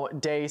is now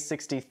day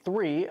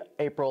 63,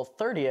 April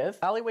 30th.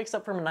 Allie wakes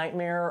up from a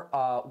nightmare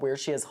where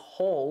she has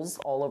holes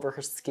all over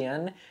her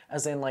skin,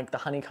 as in like the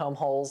honeycomb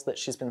holes that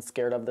she's been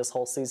scared of this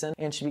whole season,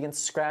 and she begins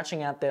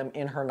scratching at them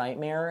in her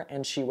nightmare,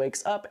 and she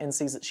wakes up and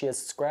sees that she has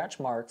scratch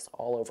marks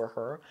all over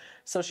her.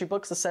 So she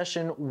books a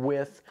session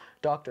with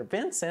Dr.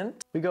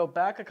 Vincent. We go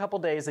back a couple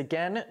days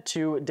again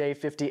to day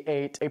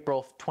 58,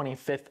 April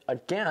 25th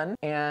again,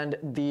 and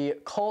the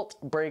cult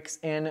breaks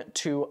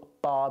into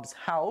Bob's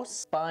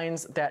house,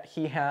 finds that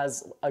he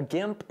has a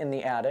gimp in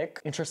the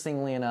attic,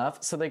 interestingly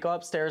enough. So they go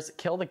upstairs,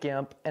 kill the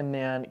gimp, and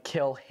then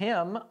kill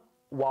him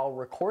while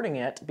recording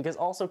it, because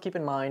also keep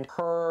in mind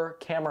her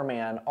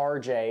cameraman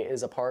RJ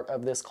is a part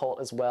of this cult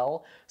as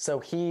well, so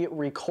he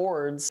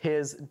records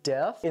his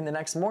death. In the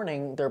next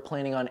morning they're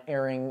planning on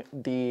airing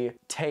the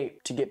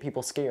tape to get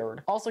people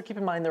scared. Also keep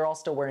in mind they're all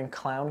still wearing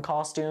clown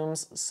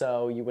costumes,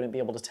 so you wouldn't be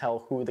able to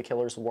tell who the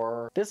killers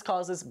were. This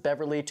causes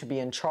Beverly to be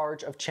in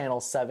charge of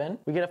Channel 7.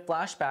 We get a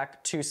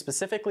flashback to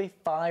specifically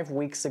 5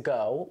 weeks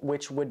ago,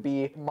 which would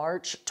be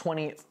March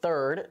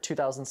 23rd,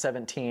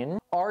 2017.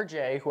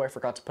 RJ, who I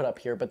forgot to put up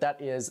here, but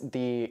that is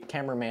the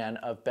cameraman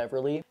of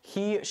Beverly.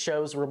 He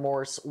shows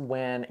remorse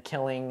when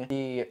killing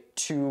the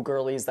 2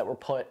 girlies that were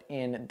put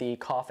in the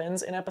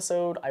coffins in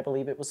episode, I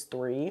believe it was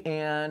 3.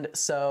 And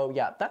so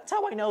yeah, that's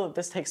how I know that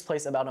this takes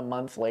place about a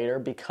month later,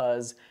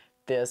 because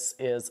this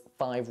is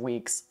 5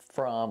 weeks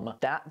from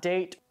that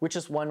date, which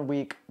is 1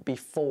 week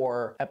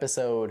before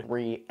episode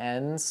 3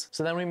 ends.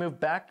 So then we move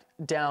back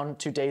down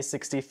to day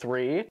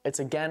 63. It's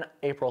again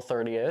April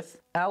 30th.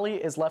 Allie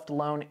is left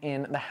alone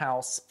in the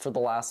house for the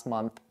last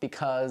month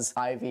because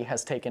Ivy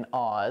has taken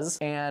Oz,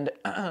 and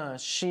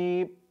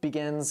she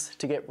begins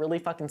to get really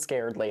fucking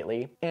scared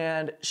lately.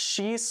 And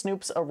she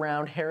snoops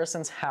around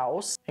Harrison's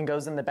house and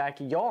goes in the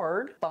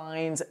backyard,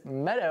 finds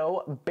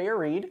Meadow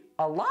buried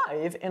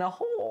alive in a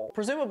hole.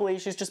 Presumably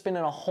she's just been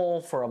in a hole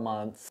for a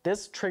month.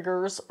 This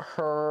triggers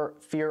her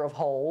fear of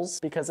holes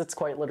because it's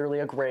quite literally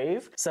a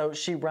grave. So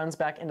she runs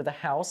back into the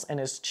house and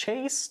is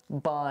chased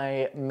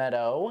by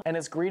Meadow and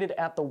is greeted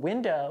at the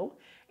window,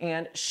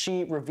 and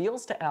she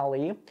reveals to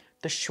Allie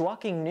the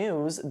shocking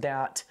news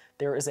that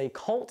there is a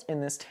cult in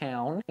this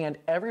town and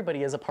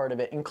everybody is a part of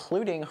it,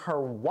 including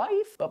her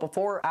wife. But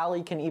before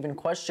Allie can even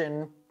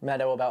question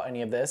Meadow about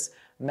any of this,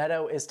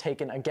 Meadow is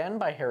taken again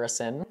by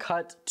Harrison.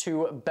 Cut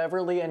to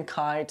Beverly and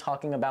Kai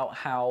talking about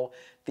how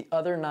the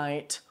other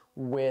night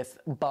with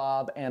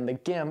Bob and the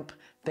Gimp,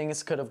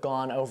 things could have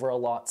gone over a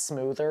lot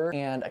smoother,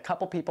 and a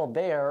couple people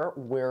there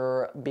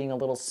were being a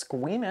little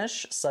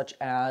squeamish, such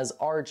as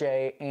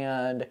RJ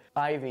and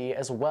Ivy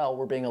as well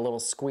were being a little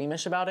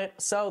squeamish about it.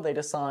 So they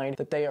decide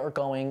that they are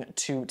going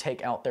to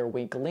take out their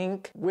weak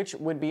link, which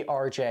would be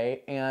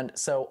RJ. And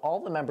so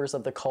all the members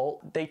of the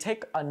cult, they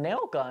take a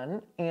nail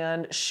gun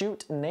and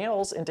shoot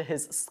nails into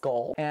his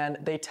skull, and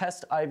they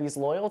test Ivy's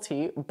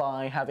loyalty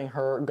by having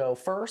her go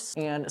first.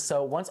 And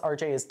so once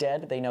RJ is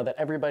dead, they know that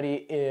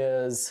everybody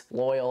is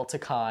loyal to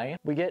Kai.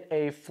 We get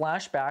a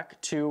flashback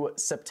to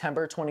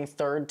September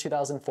 23rd,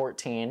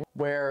 2014,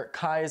 where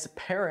Kai's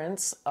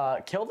parents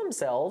kill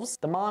themselves.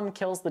 The mom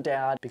kills the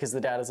dad because the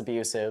dad is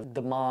abusive.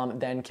 The mom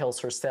then kills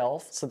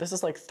herself. So this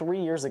is like 3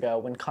 years ago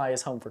when Kai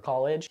is home for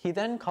college. He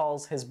then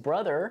calls his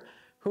brother,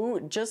 who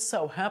just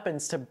so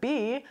happens to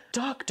be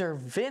Dr.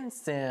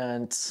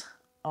 Vincent.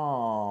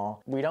 Aw.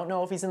 We don't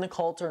know if he's in the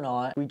cult or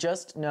not. We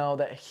just know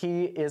that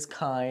he is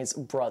Kai's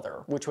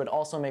brother, which would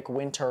also make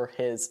Winter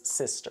his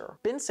sister.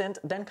 Vincent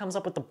then comes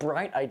up with the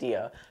bright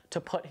idea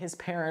to put his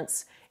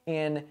parents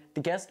in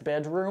the guest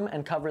bedroom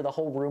and cover the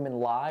whole room in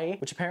lye,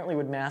 which apparently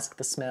would mask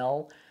the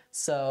smell.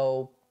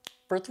 So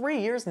for 3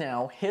 years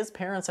now, his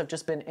parents have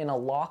just been in a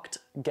locked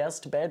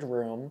guest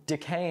bedroom,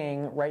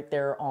 decaying right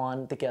there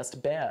on the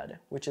guest bed,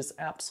 which is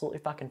absolutely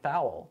fucking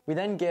foul. We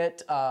then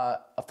get a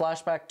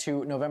flashback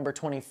to November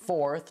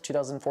 24th,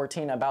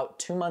 2014. About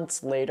 2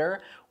 months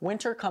later,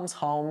 Winter comes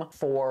home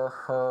for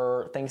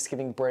her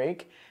Thanksgiving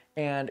break,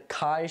 and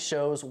Kai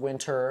shows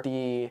Winter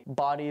the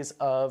bodies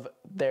of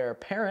their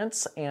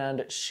parents,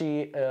 and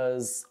she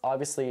is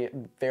obviously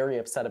very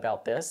upset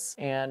about this.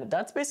 And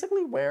that's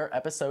basically where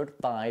episode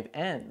 5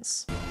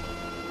 ends.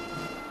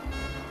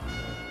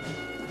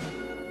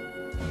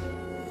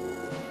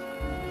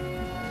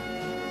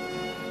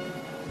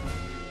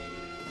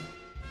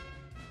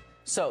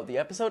 So the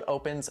episode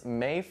opens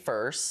May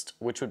 1st,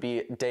 which would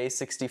be day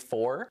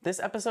 64. This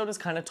episode is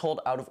kind of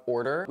told out of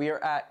order. We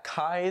are at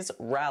Kai's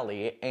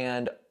rally,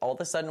 and all of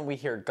a sudden we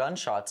hear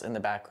gunshots in the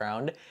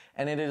background,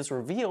 and it is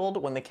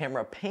revealed when the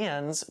camera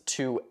pans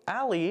to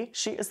Allie.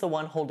 She is the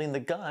one holding the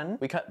gun.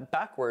 We cut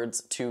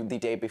backwards to the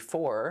day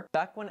before,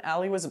 back when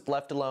Allie was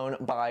left alone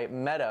by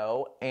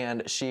Meadow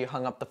and she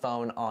hung up the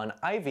phone on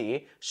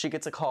Ivy. She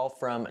gets a call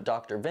from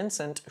Dr.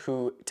 Vincent,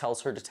 who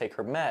tells her to take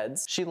her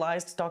meds. She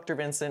lies to Dr.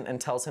 Vincent and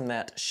tells him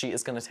that she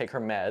is going to take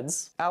her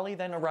meds. Allie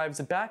then arrives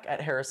back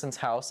at Harrison's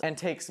house and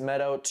takes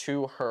Meadow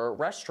to her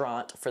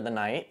restaurant for the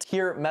night.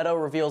 Here, Meadow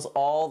reveals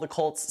all the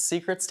cult's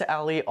secrets to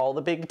Allie, all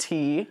the big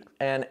tea,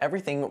 and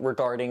everything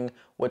regarding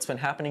what's been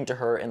happening to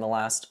her in the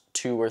last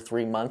 2 or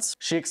 3 months.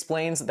 She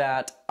explains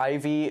that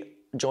Ivy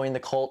joined the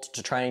cult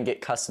to try and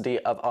get custody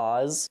of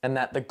Oz, and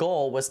that the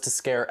goal was to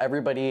scare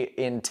everybody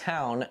in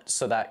town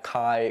so that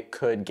Kai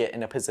could get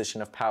in a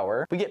position of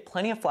power. We get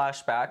plenty of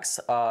flashbacks.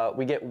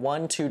 We get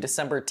one to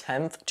December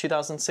 10th,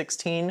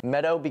 2016.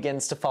 Meadow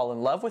begins to fall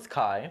in love with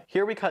Kai.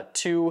 Here we cut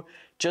to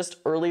just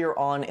earlier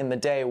on in the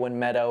day when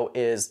Meadow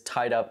is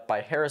tied up by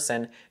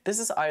Harrison. This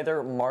is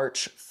either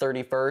March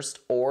 31st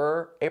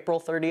or April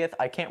 30th.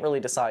 I can't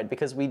really decide,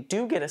 because we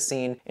do get a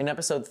scene in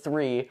episode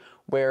 3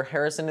 where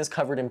Harrison is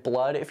covered in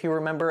blood, if you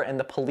remember, and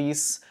the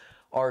police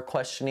are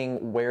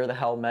questioning where the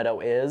hell Meadow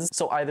is.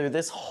 So either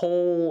this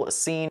whole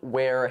scene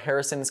where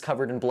Harrison is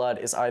covered in blood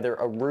is either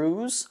a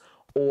ruse,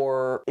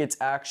 or it's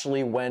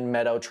actually when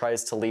Meadow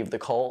tries to leave the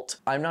cult.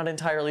 I'm not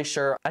entirely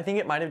sure. I think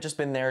it might have just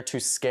been there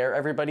to scare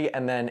everybody,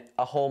 and then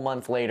a whole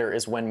month later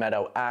is when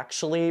Meadow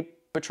actually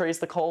betrays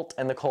the cult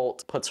and the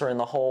cult puts her in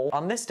the hole.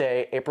 On this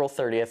day, April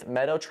 30th,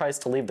 Meadow tries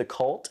to leave the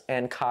cult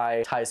and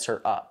Kai ties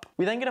her up.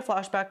 We then get a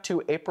flashback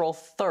to April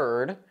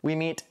 3rd. We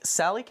meet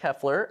Sally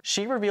Keffler.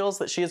 She reveals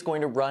that she is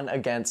going to run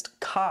against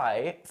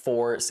Kai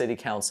for city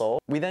council.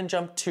 We then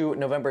jump to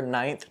November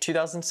 9th,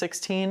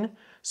 2016.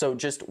 So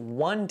just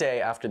 1 day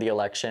after the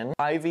election,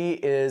 Ivy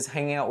is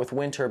hanging out with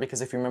Winter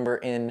because if you remember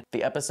in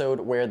the episode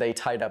where they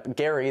tied up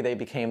Gary, they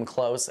became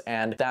close,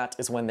 and that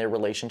is when their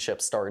relationship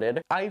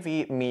started.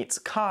 Ivy meets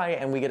Kai,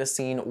 and we get a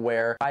scene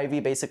where Ivy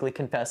basically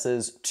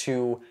confesses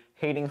to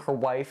hating her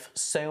wife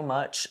so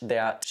much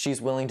that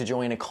she's willing to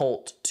join a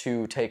cult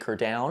to take her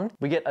down.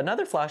 We get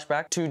another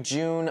flashback to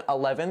June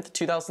 11th,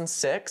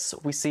 2006.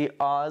 We see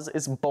Oz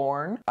is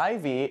born.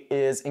 Ivy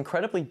is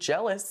incredibly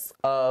jealous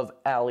of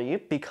Allie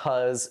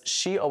because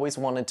she always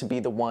wanted to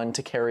be the one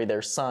to carry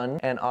their son,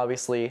 and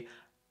obviously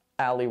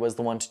Allie was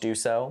the one to do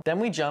so. Then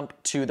we jump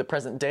to the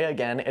present day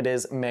again. It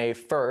is May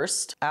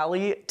 1st.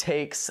 Allie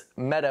takes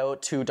Meadow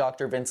to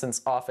Dr.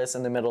 Vincent's office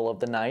in the middle of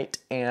the night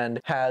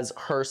and has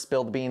her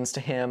spill the beans to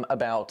him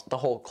about the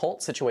whole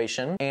cult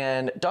situation.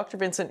 And Dr.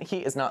 Vincent, he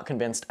is not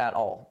convinced at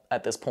all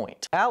at this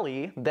point.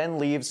 Allie then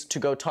leaves to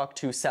go talk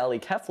to Sally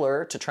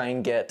Keffler to try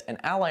and get an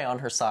ally on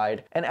her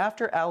side. And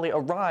after Allie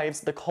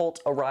arrives, the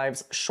cult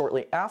arrives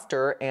shortly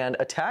after and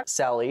attacks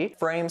Sally,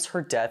 frames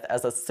her death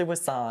as a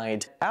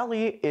suicide.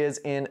 Allie is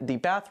in the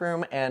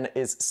bathroom and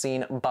is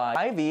seen by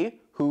Ivy,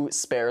 who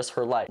spares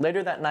her life.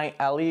 Later that night,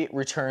 Allie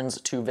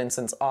returns to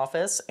Vincent's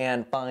office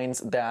and finds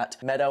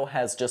that Meadow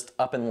has just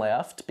up and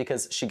left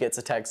because she gets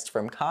a text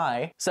from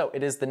Kai. So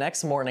it is the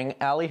next morning.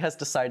 Allie has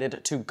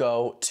decided to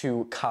go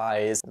to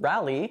Kai's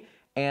rally,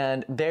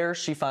 and there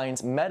she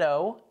finds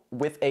Meadow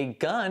with a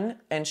gun,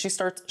 and she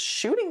starts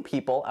shooting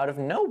people out of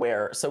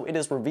nowhere. So it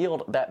is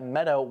revealed that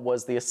Meadow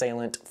was the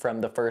assailant from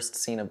the first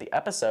scene of the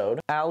episode.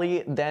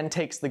 Allie then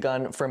takes the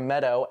gun from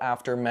Meadow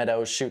after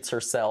Meadow shoots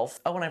herself.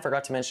 Oh, and I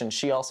forgot to mention,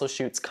 she also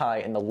shoots Kai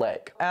in the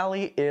leg.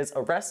 Allie is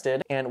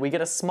arrested, and we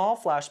get a small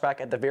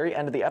flashback at the very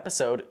end of the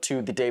episode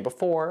to the day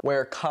before,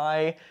 where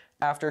Kai,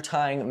 after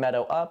tying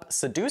Meadow up,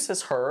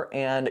 seduces her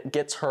and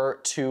gets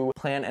her to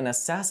plan an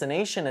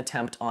assassination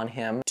attempt on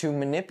him to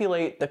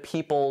manipulate the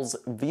people's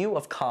view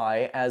of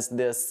Kai as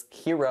this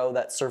hero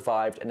that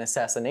survived an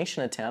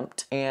assassination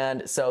attempt.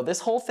 And so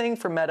this whole thing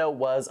for Meadow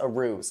was a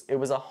ruse. It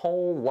was a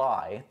whole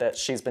lie that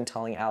she's been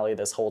telling Allie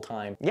this whole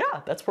time.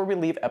 Yeah, that's where we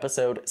leave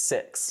episode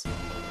 6.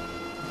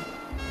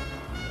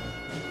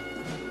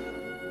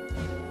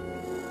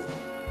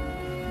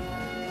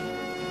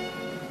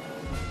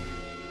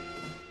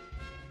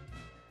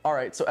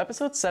 Alright, so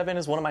episode 7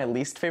 is one of my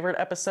least favorite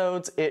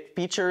episodes. It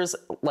features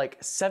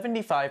like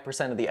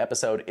 75% of the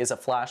episode is a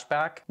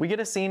flashback. We get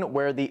a scene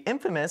where the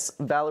infamous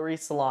Valerie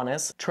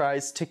Solanas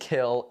tries to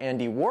kill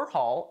Andy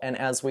Warhol, and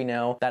as we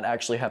know, that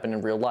actually happened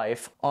in real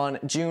life. On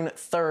June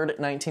 3rd,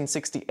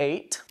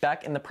 1968,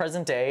 back in the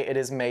present day, it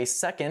is May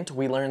 2nd,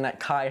 we learn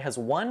that Kai has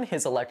won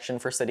his election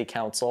for city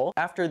council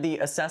after the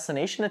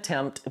assassination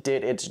attempt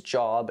did its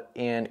job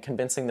in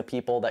convincing the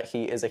people that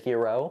he is a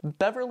hero.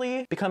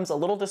 Beverly becomes a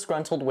little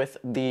disgruntled with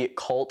the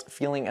cult,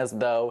 feeling as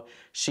though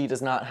she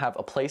does not have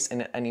a place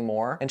in it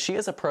anymore, and she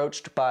is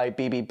approached by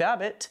BB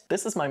Babbitt.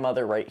 This is my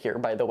mother right here,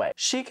 by the way.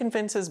 She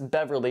convinces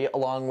Beverly,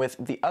 along with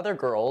the other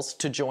girls,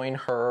 to join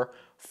her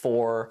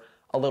for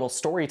a little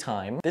story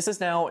time. This is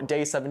now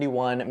day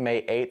 71,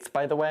 May 8th,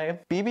 by the way.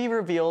 BB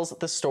reveals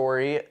the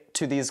story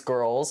to these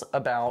girls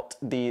about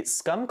the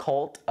scum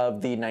cult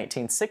of the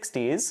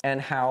 1960s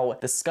and how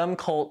the scum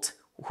cult,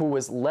 who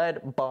was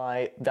led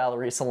by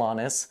Valerie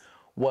Solanas,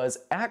 was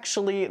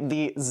actually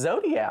the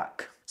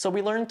Zodiac. So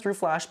we learned through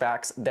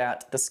flashbacks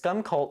that the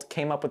scum cult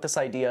came up with this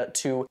idea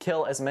to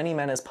kill as many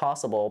men as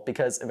possible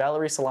because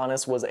Valerie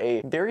Solanas was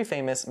a very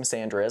famous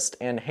misandrist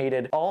and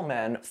hated all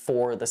men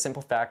for the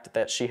simple fact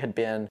that she had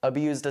been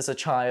abused as a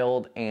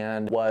child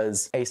and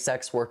was a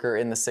sex worker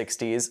in the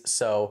 60s.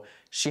 So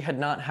she had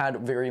not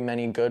had very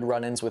many good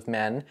run-ins with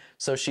men,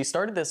 so she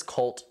started this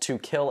cult to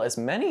kill as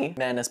many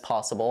men as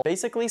possible.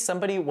 Basically,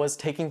 somebody was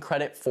taking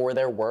credit for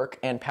their work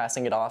and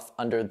passing it off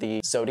under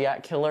the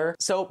Zodiac Killer.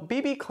 So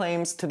BB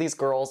claims to these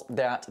girls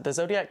that the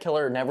Zodiac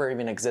Killer never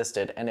even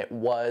existed, and it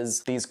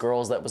was these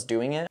girls that was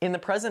doing it. In the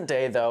present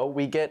day, though,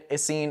 we get a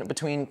scene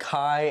between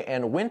Kai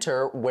and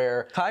Winter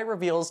where Kai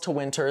reveals to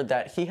Winter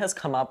that he has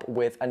come up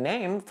with a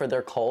name for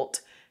their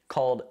cult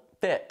called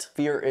FIT,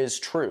 Fear is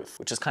Truth,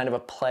 which is kind of a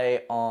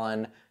play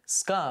on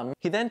scum.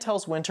 He then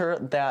tells Winter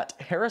that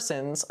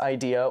Harrison's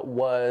idea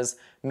was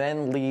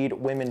men lead,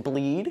 women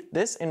bleed.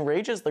 This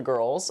enrages the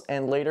girls,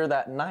 and later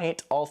that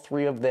night, all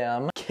three of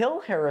them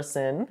kill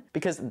Harrison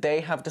because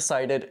they have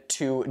decided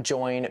to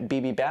join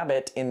BB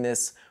Babbitt in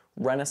this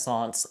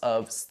renaissance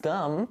of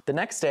scum. The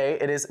next day,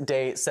 it is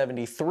day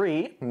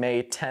 73,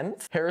 May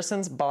 10th.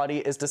 Harrison's body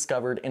is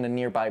discovered in a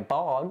nearby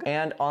bog,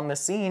 and on the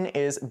scene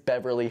is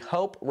Beverly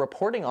Hope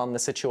reporting on the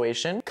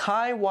situation.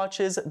 Kai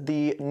watches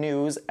the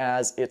news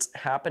as it's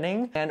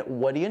happening, and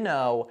what do you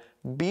know?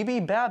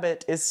 BB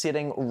Babbitt is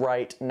sitting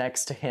right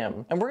next to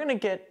him. And we're gonna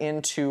get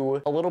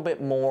into a little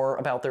bit more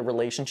about their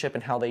relationship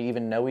and how they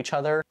even know each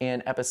other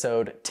in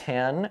episode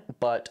 10,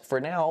 but for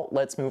now,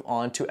 let's move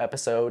on to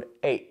episode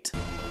 8.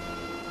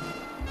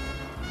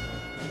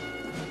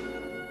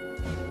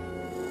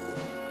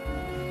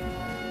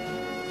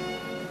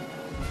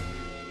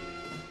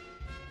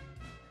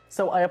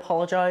 So I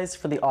apologize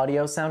for the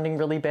audio sounding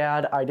really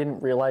bad. I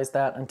didn't realize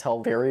that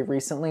until very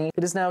recently.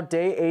 It is now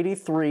day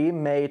 83,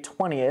 May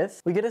 20th.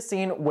 We get a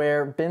scene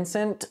where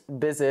Vincent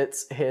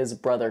visits his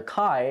brother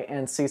Kai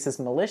and sees his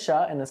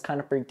militia and is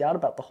kind of freaked out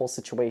about the whole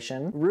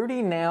situation.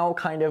 Rudy now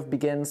kind of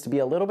begins to be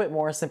a little bit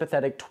more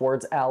sympathetic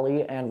towards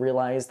Allie and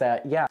realize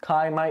that, yeah,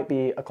 Kai might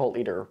be a cult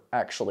leader,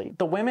 actually.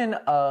 The women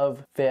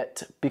of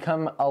FIT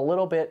become a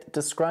little bit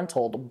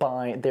disgruntled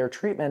by their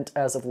treatment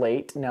as of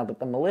late, now that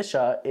the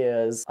militia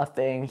is a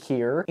thing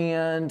here,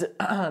 and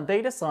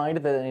they decide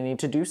that they need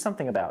to do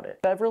something about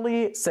it.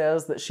 Beverly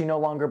says that she no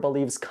longer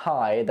believes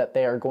Kai, that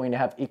they are going to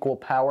have equal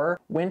power.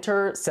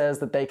 Winter says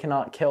that they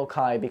cannot kill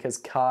Kai because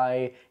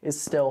Kai is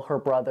still her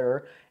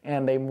brother,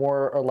 and they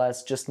more or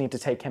less just need to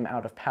take him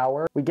out of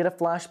power. We get a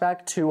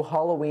flashback to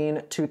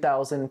Halloween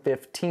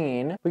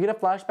 2015.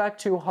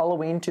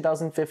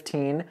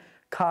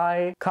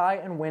 Kai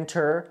and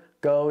Winter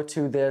go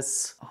to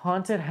this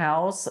haunted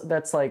house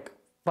that's like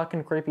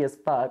fucking creepy as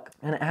fuck,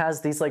 and it has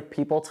these like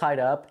people tied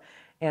up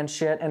and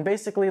shit, and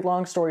basically,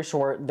 long story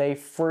short, they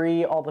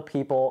free all the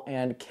people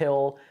and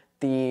kill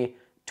the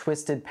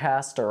twisted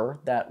pastor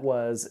that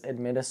was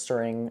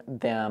administering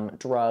them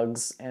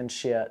drugs and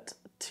shit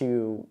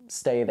to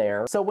stay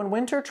there. So when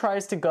Winter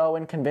tries to go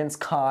and convince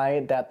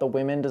Kai that the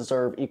women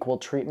deserve equal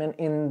treatment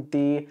in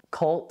the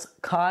cult,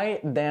 Kai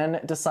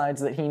then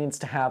decides that he needs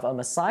to have a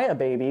Messiah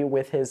baby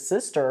with his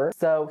sister.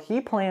 So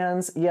he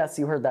plans, yes,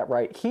 you heard that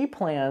right, he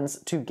plans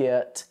to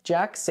get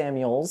Jack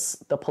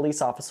Samuels, the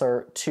police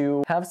officer,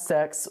 to have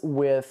sex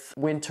with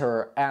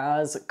Winter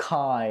as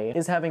Kai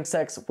is having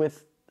sex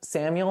with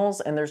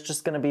Samuels, and there's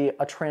just going to be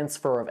a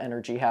transfer of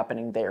energy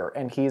happening there,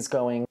 and he's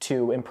going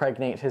to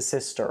impregnate his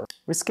sister.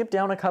 We skip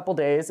down a couple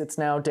days. It's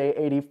now day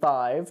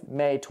 85,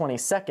 May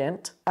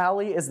 22nd.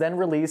 Allie is then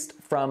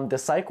released from the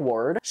psych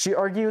ward. She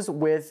argues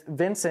with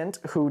Vincent,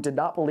 who did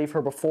not believe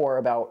her before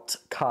about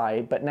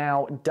Kai, but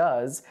now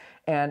does,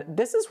 and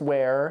this is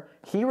where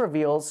he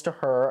reveals to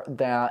her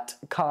that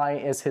Kai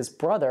is his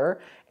brother,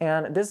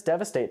 and this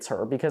devastates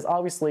her because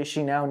obviously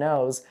she now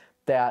knows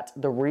that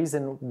the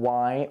reason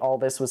why all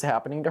this was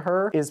happening to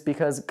her is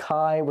because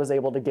Kai was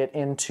able to get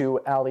into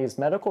Allie's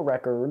medical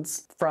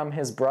records from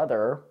his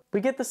brother. We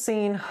get the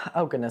scene,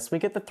 oh goodness, we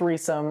get the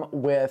threesome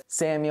with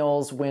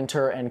Samuels,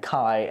 Winter, and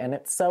Kai, and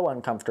it's so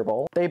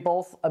uncomfortable. They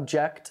both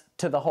object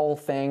to the whole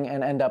thing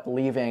and end up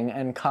leaving,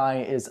 and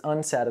Kai is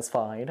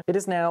unsatisfied. It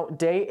is now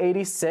day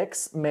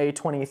 86, May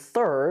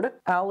 23rd.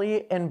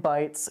 Allie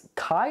invites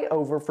Kai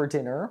over for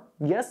dinner.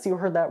 Yes, you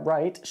heard that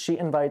right. She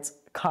invites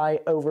Kai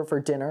over for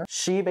dinner.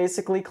 She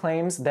basically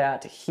claims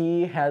that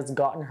he has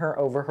gotten her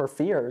over her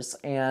fears,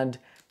 and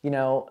you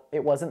know,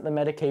 it wasn't the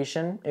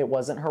medication, it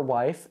wasn't her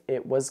wife,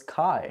 it was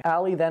Kai.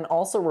 Allie then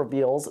also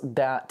reveals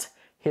that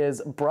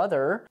his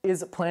brother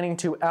is planning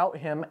to out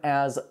him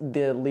as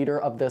the leader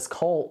of this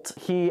cult.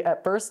 He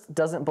at first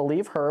doesn't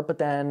believe her, but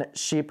then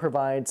she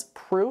provides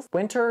proof.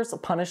 Winter's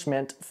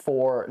punishment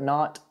for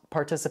not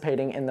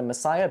participating in the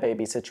Messiah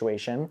baby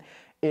situation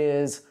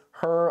is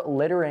her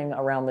littering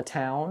around the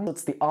town.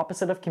 It's the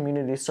opposite of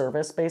community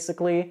service,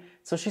 basically.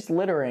 So she's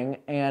littering,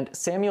 and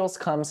Samuels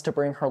comes to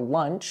bring her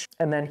lunch,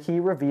 and then he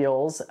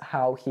reveals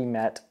how he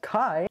met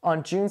Kai.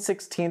 On June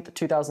 16th,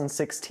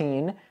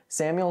 2016,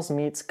 Samuels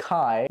meets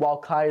Kai while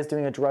Kai is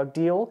doing a drug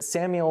deal.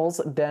 Samuels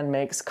then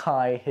makes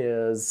Kai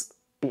his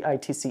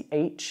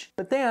bitch.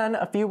 But then,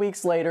 a few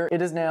weeks later,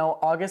 it is now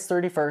August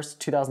 31st,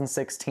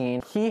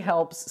 2016. He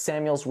helps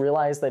Samuels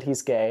realize that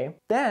he's gay.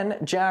 Then,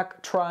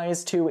 Jack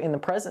tries to, in the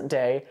present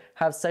day,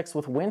 have sex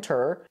with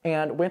Winter,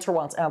 and Winter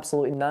wants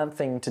absolutely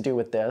nothing to do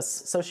with this,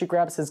 so she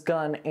grabs his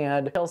gun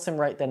and kills him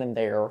right then and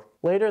there.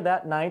 Later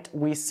that night,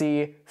 we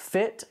see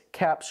Fit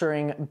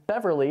capturing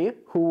Beverly,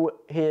 who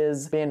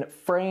has been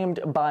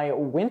framed by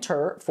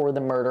Winter for the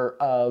murder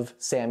of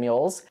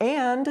Samuels,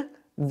 and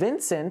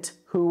Vincent,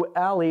 who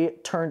Allie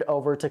turned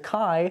over to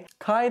Kai.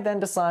 Kai then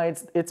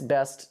decides it's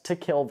best to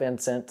kill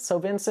Vincent, so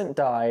Vincent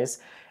dies,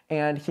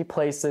 and he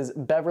places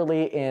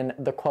Beverly in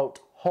the, quote,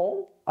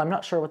 hole. I'm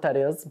not sure what that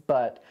is,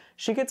 but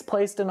she gets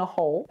placed in a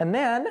hole. And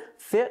then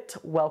Fit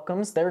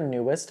welcomes their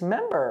newest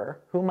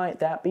member. Who might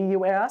that be,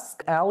 you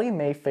ask? Allie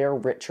Mayfair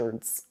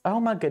Richards. Oh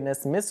my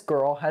goodness, Miss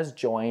Girl has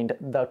joined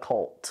the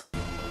cult.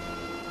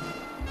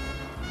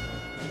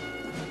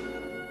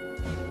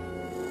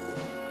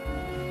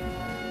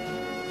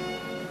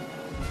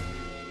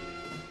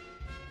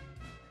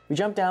 We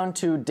jump down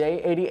to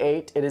day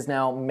 88. It is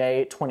now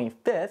May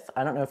 25th.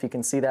 I don't know if you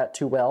can see that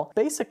too well.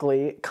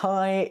 Basically,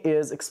 Kai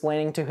is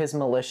explaining to his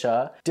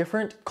militia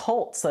different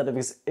cults that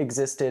have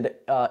existed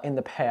in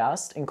the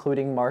past,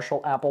 including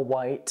Marshall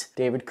Applewhite,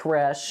 David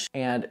Koresh,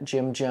 and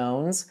Jim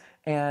Jones.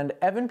 And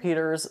Evan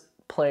Peters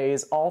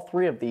plays all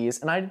three of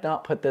these, and I did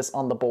not put this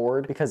on the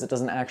board because it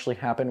doesn't actually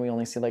happen. We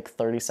only see like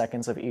 30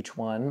 seconds of each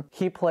one.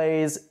 He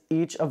plays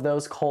each of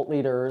those cult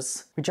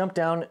leaders. We jump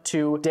down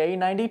to day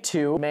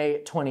 92,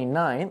 May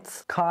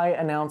 29th. Kai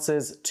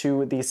announces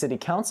to the city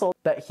council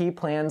that he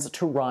plans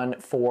to run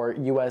for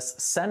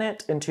US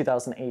Senate in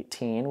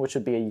 2018, which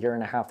would be a year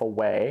and a half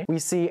away. We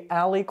see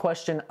Allie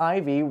question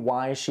Ivy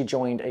why she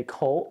joined a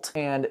cult,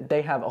 and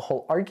they have a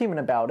whole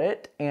argument about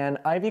it, and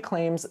Ivy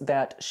claims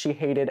that she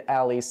hated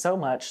Allie so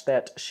much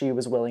that she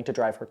was willing to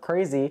drive her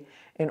crazy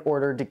in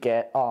order to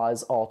get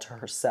Oz all to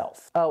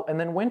herself. Oh, and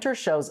then Winter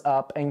shows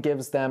up and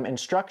gives them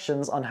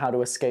instructions on how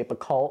to escape a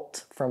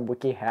cult from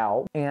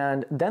WikiHow.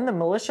 And then the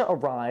militia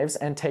arrives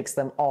and takes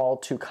them all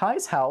to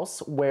Kai's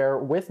house, where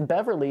with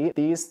Beverly,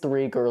 these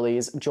three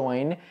girlies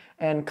join,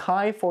 and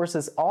Kai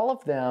forces all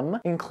of them,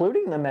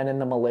 including the men in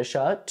the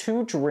militia,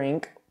 to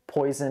drink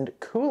poisoned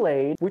Kool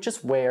Aid, which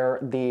is where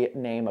the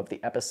name of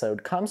the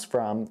episode comes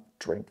from,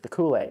 Drink the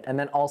Kool Aid. And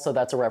then also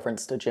that's a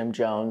reference to Jim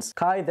Jones.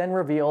 Kai then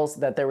reveals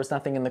that there was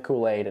nothing in the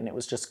Kool Aid and it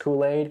was just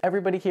Kool Aid.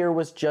 Everybody here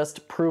was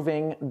just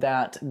proving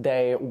that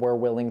they were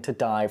willing to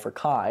die for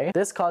Kai.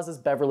 This causes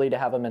Beverly to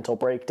have a mental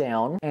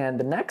breakdown. And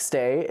the next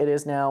day, it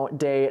is now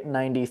day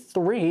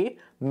 93,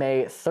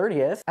 May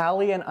 30th,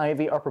 Allie and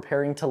Ivy are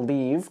preparing to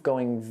leave,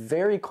 going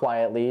very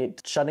quietly,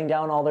 shutting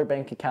down all their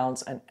bank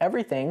accounts and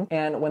everything.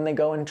 And when they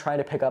go and try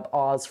to pick up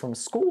Oz from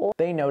school,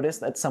 they notice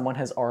that someone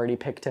has already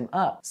picked him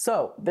up.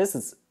 So this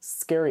is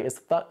scary as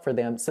fuck for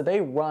them. So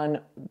they run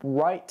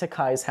right to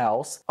Kai's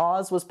house.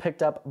 Oz was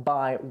picked up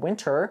by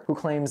Winter, who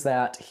claims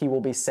that he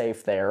will be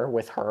safe there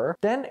with her.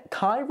 Then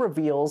Kai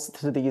reveals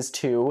to these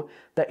two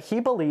that he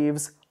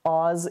believes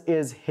Oz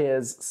is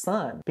his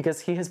son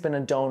because he has been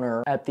a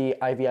donor at the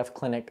IVF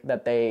clinic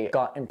that they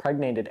got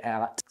impregnated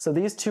at. So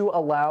these two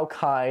allow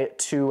Kai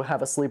to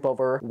have a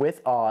sleepover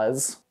with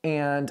Oz,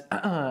 and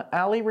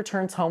Allie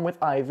returns home with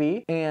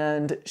Ivy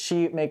and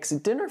she makes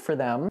dinner for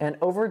them, and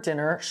over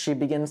dinner she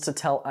begins to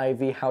tell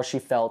Ivy how she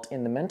felt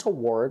in the mental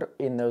ward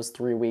in those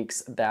 3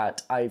 weeks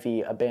that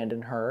Ivy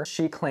abandoned her.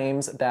 She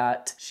claims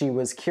that she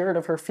was cured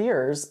of her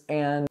fears,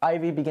 and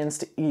Ivy begins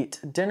to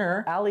eat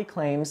dinner. Allie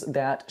claims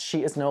that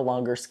she is no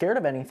longer scared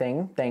of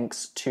anything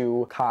thanks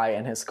to Kai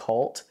and his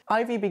cult.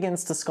 Ivy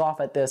begins to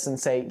scoff at this and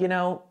say, you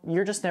know,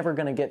 you're just never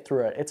gonna get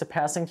through it. It's a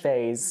passing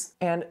phase.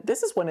 And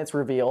this is when it's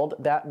revealed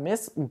that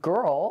Miss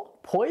Girl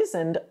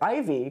poisoned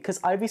Ivy because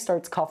Ivy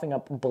starts coughing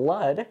up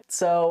blood.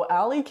 So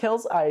Allie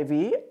kills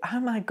Ivy. Oh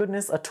my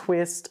goodness, a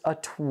twist, a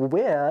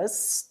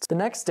twist. The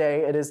next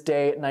day, it is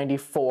day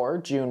 94,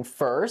 June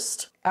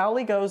 1st.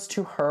 Allie goes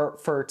to her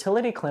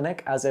fertility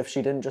clinic as if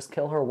she didn't just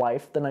kill her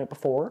wife the night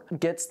before,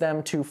 gets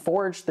them to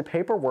forge the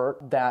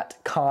paperwork that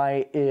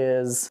Kai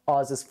is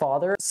Oz's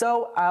father.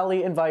 So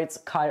Allie invites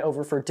Kai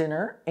over for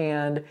dinner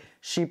and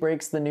she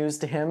breaks the news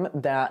to him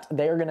that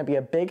they are gonna be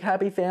a big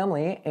happy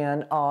family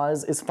and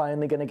Oz is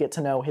finally gonna get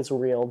to know his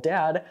real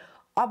dad.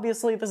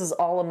 Obviously, this is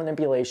all a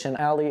manipulation.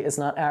 Allie is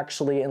not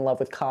actually in love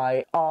with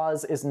Kai.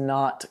 Oz is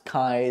not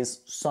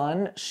Kai's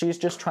son. She's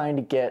just trying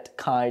to get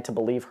Kai to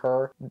believe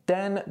her.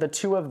 Then the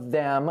two of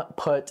them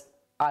put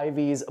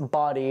Ivy's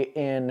body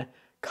in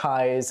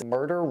Kai's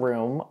murder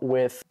room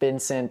with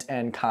Vincent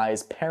and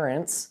Kai's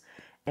parents.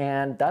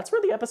 And that's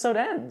where the episode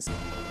ends.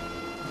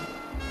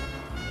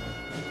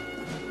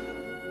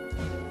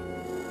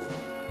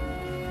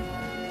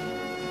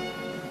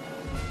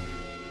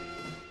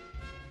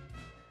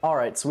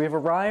 Alright, so we've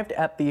arrived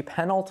at the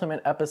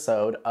penultimate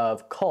episode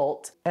of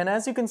Cult, and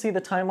as you can see,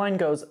 the timeline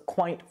goes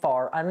quite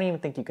far. I don't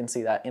even think you can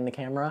see that in the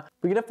camera.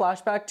 We get a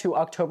flashback to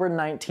October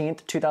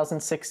 19th,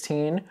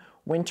 2016.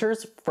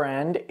 Winter's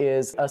friend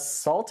is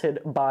assaulted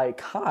by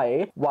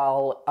Kai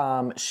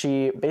while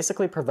she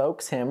basically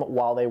provokes him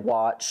while they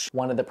watch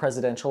one of the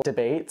presidential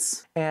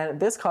debates. And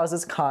this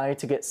causes Kai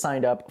to get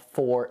signed up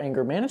for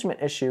anger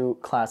management issue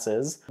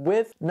classes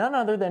with none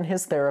other than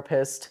his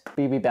therapist,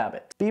 Bibi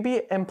Babbitt.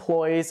 Bibi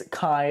employs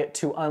Kai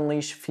to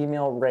unleash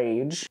female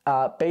rage.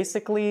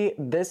 Basically,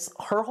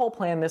 her whole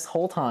plan this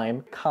whole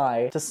time,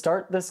 Kai, to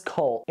start this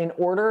cult in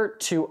order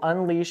to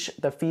unleash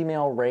the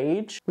female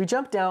rage. We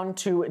jump down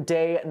to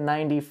day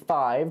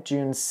 95,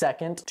 June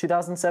 2nd,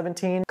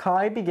 2017.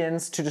 Kai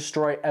begins to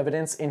destroy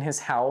evidence in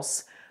his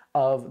house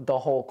of the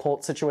whole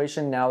cult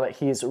situation now that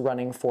he's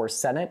running for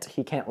Senate.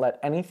 He can't let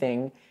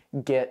anything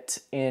get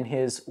in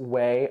his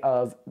way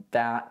of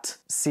that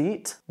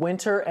seat.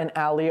 Winter and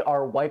Allie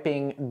are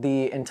wiping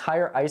the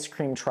entire ice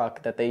cream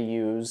truck that they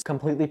use,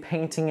 completely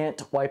painting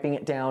it, wiping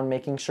it down,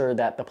 making sure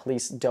that the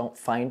police don't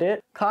find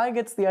it. Kai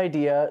gets the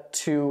idea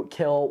to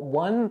kill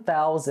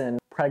 1,000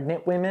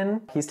 pregnant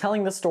women. He's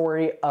telling the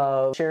story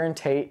of Sharon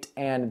Tate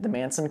and the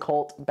Manson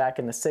cult back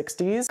in the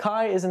 60s.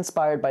 Kai is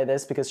inspired by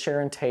this because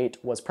Sharon Tate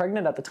was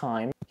pregnant at the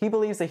time. He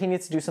believes that he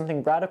needs to do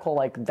something radical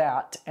like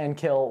that and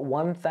kill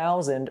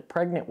 1,000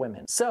 pregnant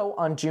women. So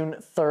on June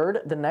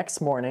 3rd, the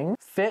next morning,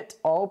 Fit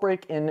all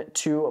break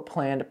into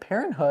Planned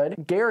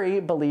Parenthood. Gary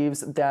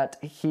believes that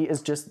he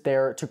is just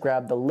there to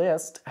grab the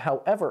list.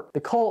 However, the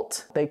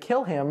cult, they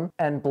kill him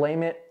and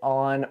blame it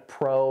on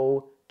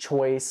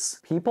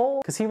pro-choice people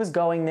because he was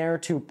going there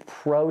to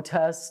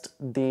protest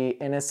the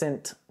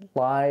innocent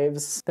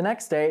lives. The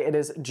next day, it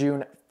is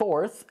June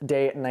 4th,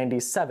 day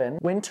 97.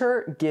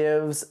 Winter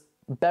gives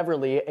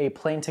Beverly a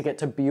plane ticket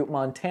to Butte,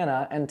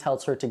 Montana and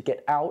tells her to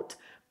get out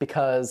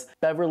because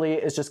Beverly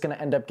is just going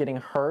to end up getting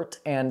hurt,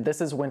 and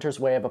this is Winter's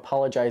way of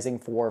apologizing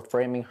for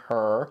framing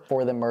her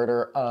for the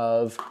murder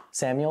of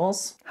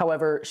Samuels.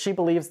 However, she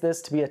believes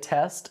this to be a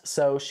test,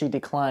 so she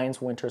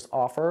declines Winter's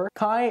offer.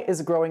 Kai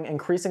is growing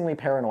increasingly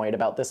paranoid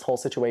about this whole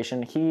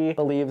situation. He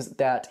believes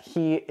that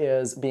he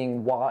is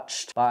being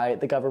watched by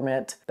the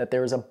government, that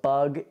there's a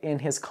bug in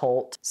his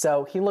cult,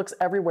 so he looks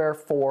everywhere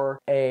for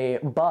a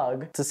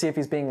bug to see if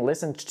he's being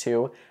listened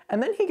to,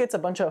 and then he gets a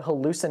bunch of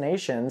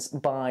hallucinations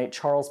by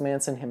Charles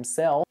Manson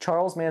himself.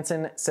 Charles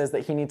Manson says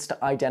that he needs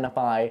to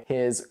identify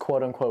his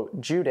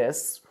quote-unquote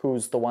Judas,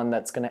 who's the one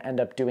that's going to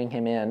end up doing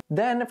him in.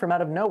 Then, from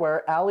out of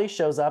nowhere, Allie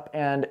shows up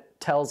and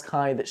tells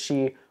Kai that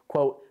she,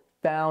 quote,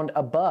 found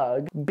a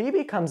bug.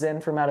 Bibi comes in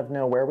from out of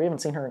nowhere. We haven't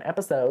seen her in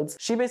episodes.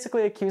 She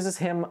basically accuses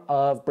him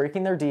of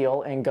breaking their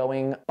deal and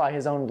going by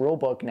his own rule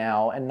book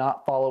now and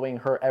not following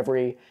her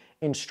every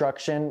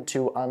instruction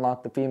to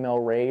unlock the female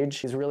rage.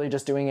 He's really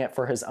just doing it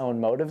for his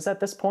own motives at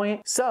this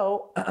point.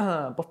 So,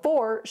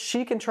 before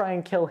she can try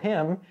and kill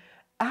him,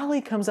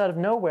 Allie comes out of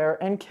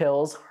nowhere and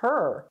kills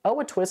her.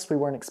 Oh, a twist we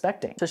weren't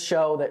expecting, to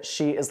show that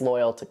she is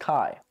loyal to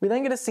Kai. We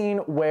then get a scene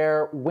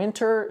where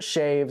Winter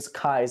shaves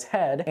Kai's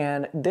head,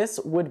 and this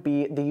would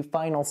be the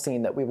final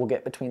scene that we will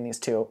get between these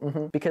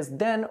two. Because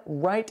then,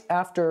 right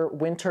after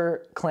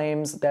Winter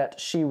claims that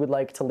she would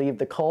like to leave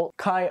the cult,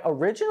 Kai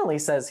originally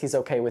says he's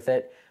okay with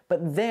it,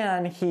 but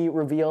then he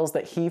reveals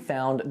that he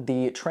found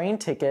the train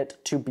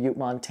ticket to Butte,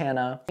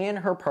 Montana in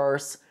her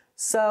purse,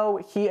 so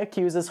he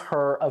accuses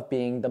her of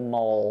being the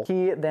mole.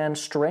 He then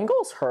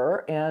strangles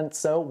her, and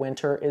so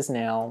Winter is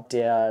now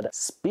dead.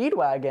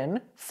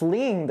 Speedwagon,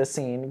 fleeing the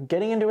scene,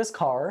 getting into his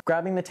car,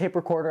 grabbing the tape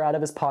recorder out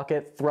of his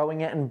pocket,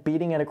 throwing it and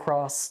beating it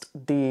across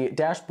the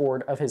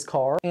dashboard of his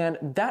car, and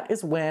that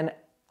is when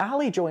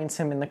Allie joins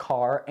him in the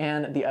car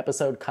and the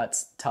episode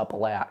cuts to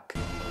black.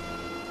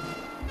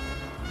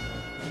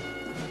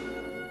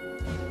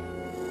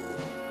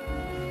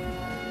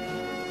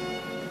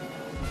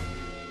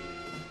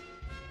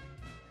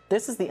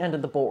 This is the end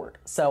of the board,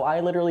 so I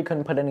literally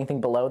couldn't put anything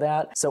below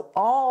that. So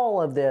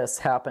all of this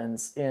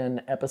happens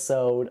in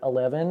episode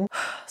 11.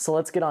 So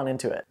let's get on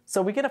into it.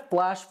 So we get a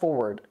flash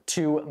forward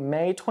to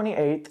May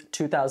 28th,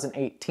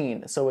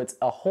 2018. So it's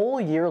a whole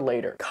year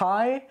later.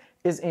 Kai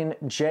is in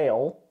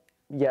jail.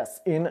 Yes,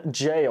 in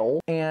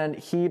jail. And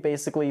he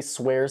basically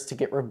swears to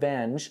get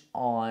revenge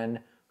on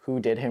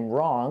who did him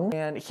wrong.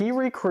 And he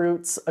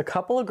recruits a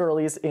couple of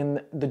girlies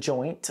in the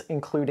joint,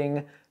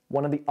 including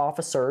one of the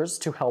officers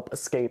to help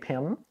escape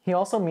him. He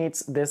also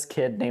meets this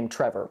kid named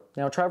Trevor.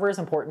 Now, Trevor is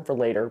important for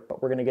later,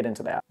 but we're gonna get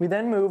into that. We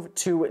then move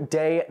to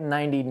day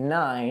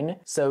 99,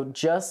 so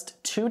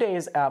just 2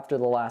 days after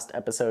the last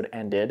episode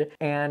ended,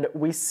 and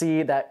we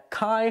see that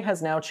Kai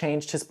has now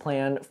changed his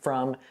plan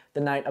from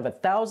the night of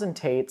 1,000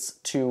 Tates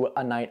to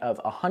a night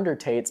of 100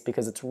 Tates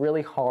because it's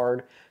really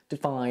hard to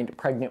find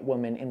pregnant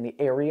women in the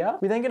area.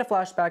 We then get a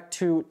flashback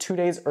to 2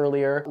 days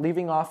earlier,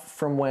 leaving off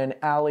from when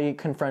Allie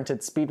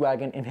confronted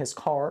Speedwagon in his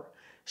car.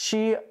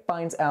 She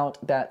finds out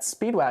that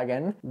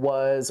Speedwagon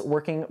was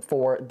working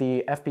for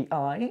the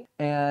FBI,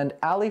 and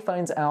Allie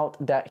finds out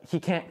that he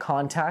can't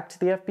contact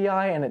the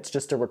FBI and it's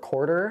just a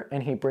recorder,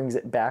 and he brings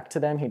it back to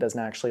them. He doesn't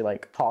actually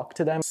like talk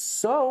to them.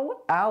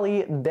 So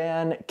Allie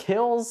then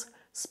kills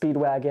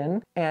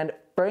Speedwagon and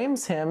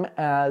frames him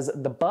as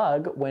the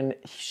bug when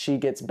she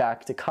gets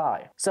back to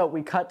Kai. So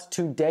we cut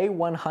to day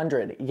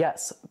 100.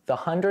 Yes, the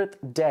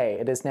 100th day.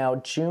 It is now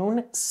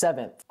June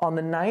 7th. On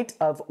the night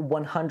of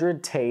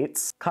 100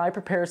 Tates, Kai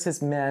prepares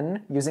his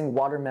men using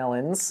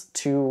watermelons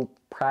to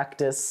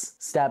practice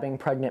stabbing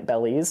pregnant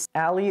bellies.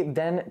 Allie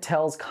then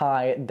tells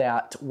Kai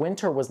that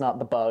Winter was not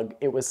the bug,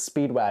 it was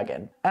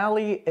Speedwagon.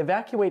 Allie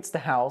evacuates the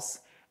house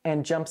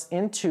and jumps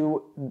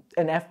into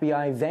an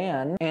FBI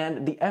van,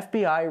 and the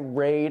FBI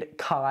raid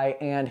Kai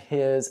and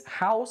his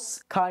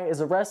house. Kai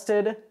is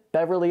arrested,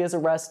 Beverly is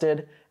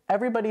arrested,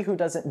 everybody who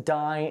doesn't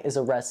die is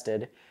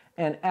arrested,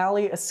 and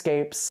Allie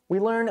escapes. We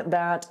learn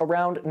that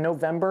around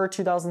November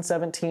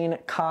 2017,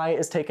 Kai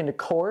is taken to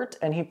court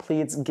and he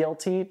pleads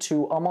guilty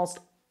to almost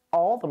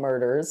all the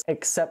murders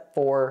except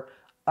for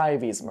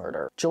Ivy's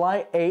murder.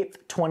 July 8th,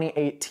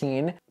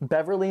 2018,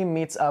 Beverly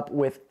meets up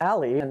with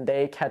Allie and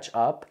they catch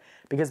up,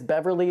 because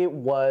Beverly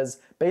was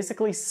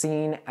basically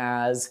seen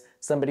as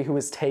somebody who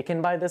was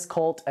taken by this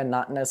cult and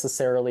not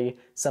necessarily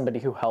somebody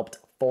who helped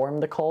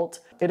form the cult.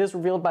 It is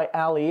revealed by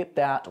Allie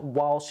that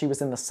while she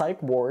was in the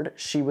psych ward,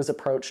 she was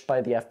approached by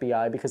the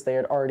FBI because they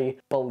had already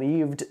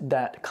believed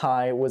that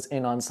Kai was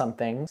in on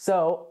something.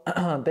 So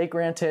they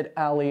granted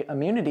Allie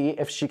immunity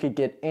if she could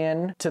get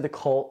in to the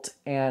cult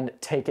and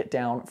take it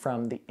down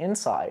from the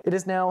inside. It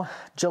is now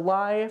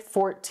July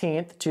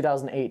 14th,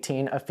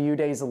 2018. A few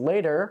days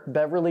later,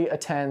 Beverly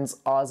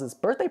attends Oz's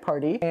birthday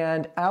party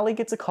and Allie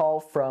gets a call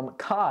from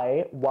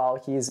Kai while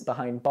he's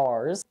behind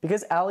bars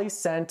because Allie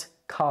sent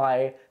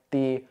Kai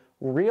the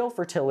real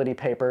fertility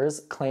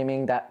papers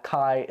claiming that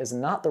Kai is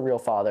not the real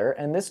father,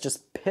 and this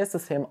just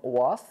pisses him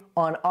off.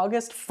 On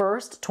August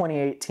 1st,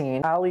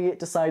 2018, Allie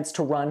decides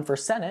to run for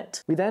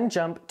Senate. We then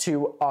jump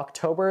to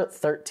October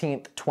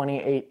 13th,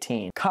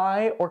 2018.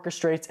 Kai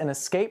orchestrates an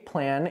escape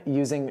plan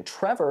using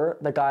Trevor,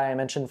 the guy I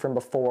mentioned from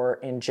before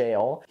in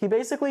jail. He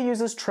basically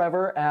uses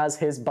Trevor as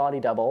his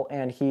body double,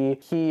 and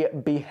he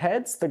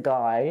beheads the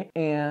guy,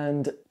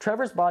 and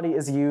Trevor's body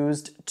is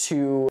used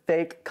to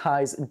fake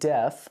Kai's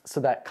death so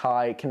that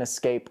Kai can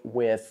escape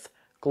with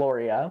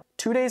Gloria.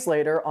 2 days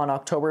later, on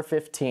October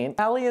 15th,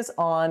 Allie is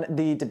on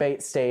the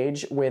debate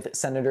stage with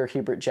Senator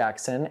Hubert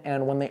Jackson,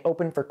 and when they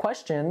open for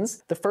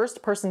questions, the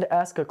first person to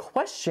ask a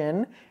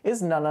question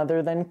is none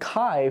other than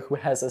Kai, who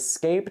has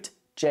escaped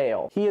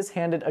jail. He is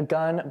handed a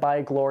gun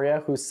by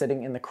Gloria, who's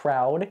sitting in the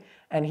crowd,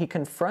 and he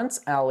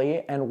confronts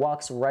Allie and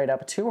walks right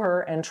up to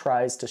her and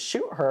tries to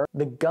shoot her.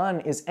 The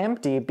gun is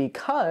empty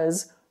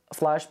because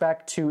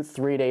flashback to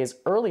 3 days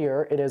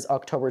earlier, it is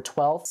October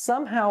 12th.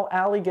 Somehow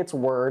Allie gets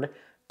word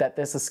that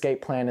this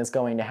escape plan is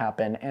going to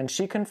happen, and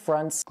she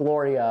confronts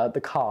Gloria,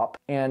 the cop,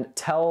 and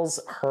tells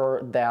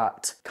her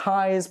that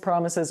Kai's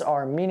promises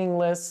are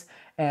meaningless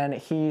and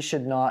he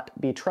should not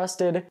be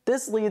trusted.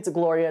 This leads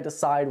Gloria to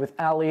side with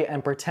Allie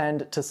and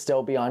pretend to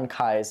still be on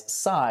Kai's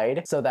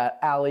side so that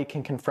Allie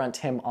can confront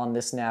him on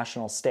this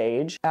national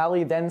stage.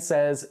 Allie then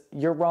says,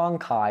 "You're wrong,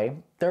 Kai.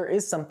 There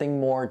is something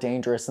more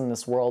dangerous in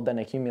this world than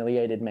a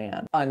humiliated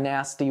man. A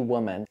nasty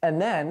woman." And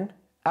then,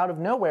 out of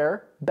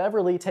nowhere,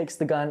 Beverly takes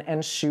the gun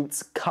and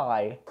shoots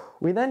Kai.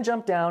 We then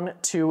jump down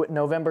to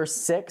November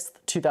 6th,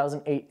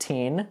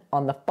 2018.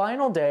 On the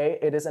final day,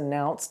 it is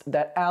announced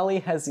that Allie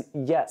has,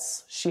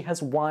 yes, she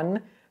has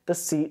won the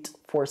seat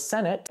for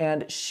Senate,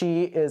 and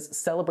she is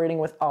celebrating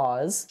with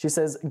Oz. She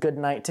says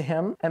goodnight to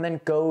him and then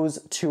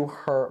goes to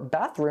her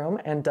bathroom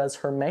and does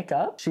her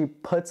makeup. She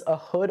puts a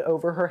hood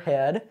over her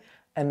head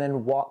and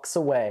then walks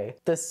away.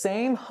 The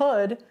same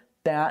hood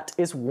that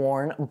is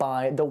worn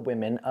by the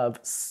women of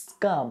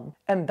Scum.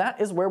 And that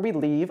is where we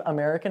leave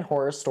American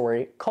Horror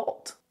Story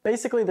Cult.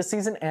 Basically, the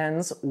season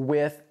ends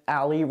with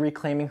Allie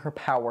reclaiming her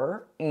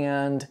power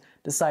and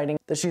deciding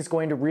that she's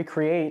going to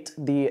recreate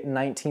the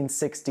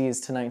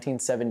 1960s to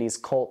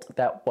 1970s cult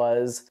that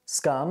was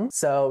Scum.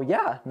 So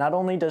yeah, not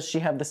only does she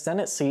have the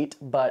Senate seat,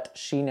 but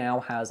she now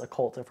has a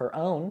cult of her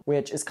own,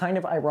 which is kind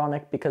of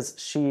ironic because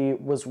she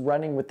was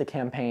running with the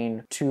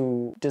campaign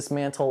to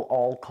dismantle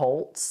all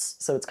cults.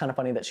 So it's kind of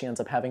funny that she ends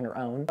up having her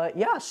own. But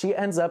yeah, she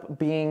ends up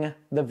being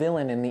the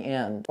villain in the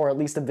end, or at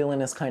least a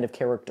villainous kind of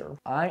character.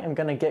 I am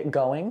gonna get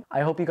going.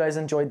 I hope you guys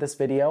enjoyed this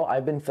video.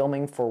 I've been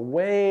filming for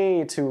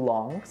way too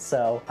long,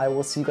 so I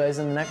will see you guys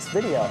in the next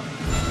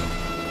video.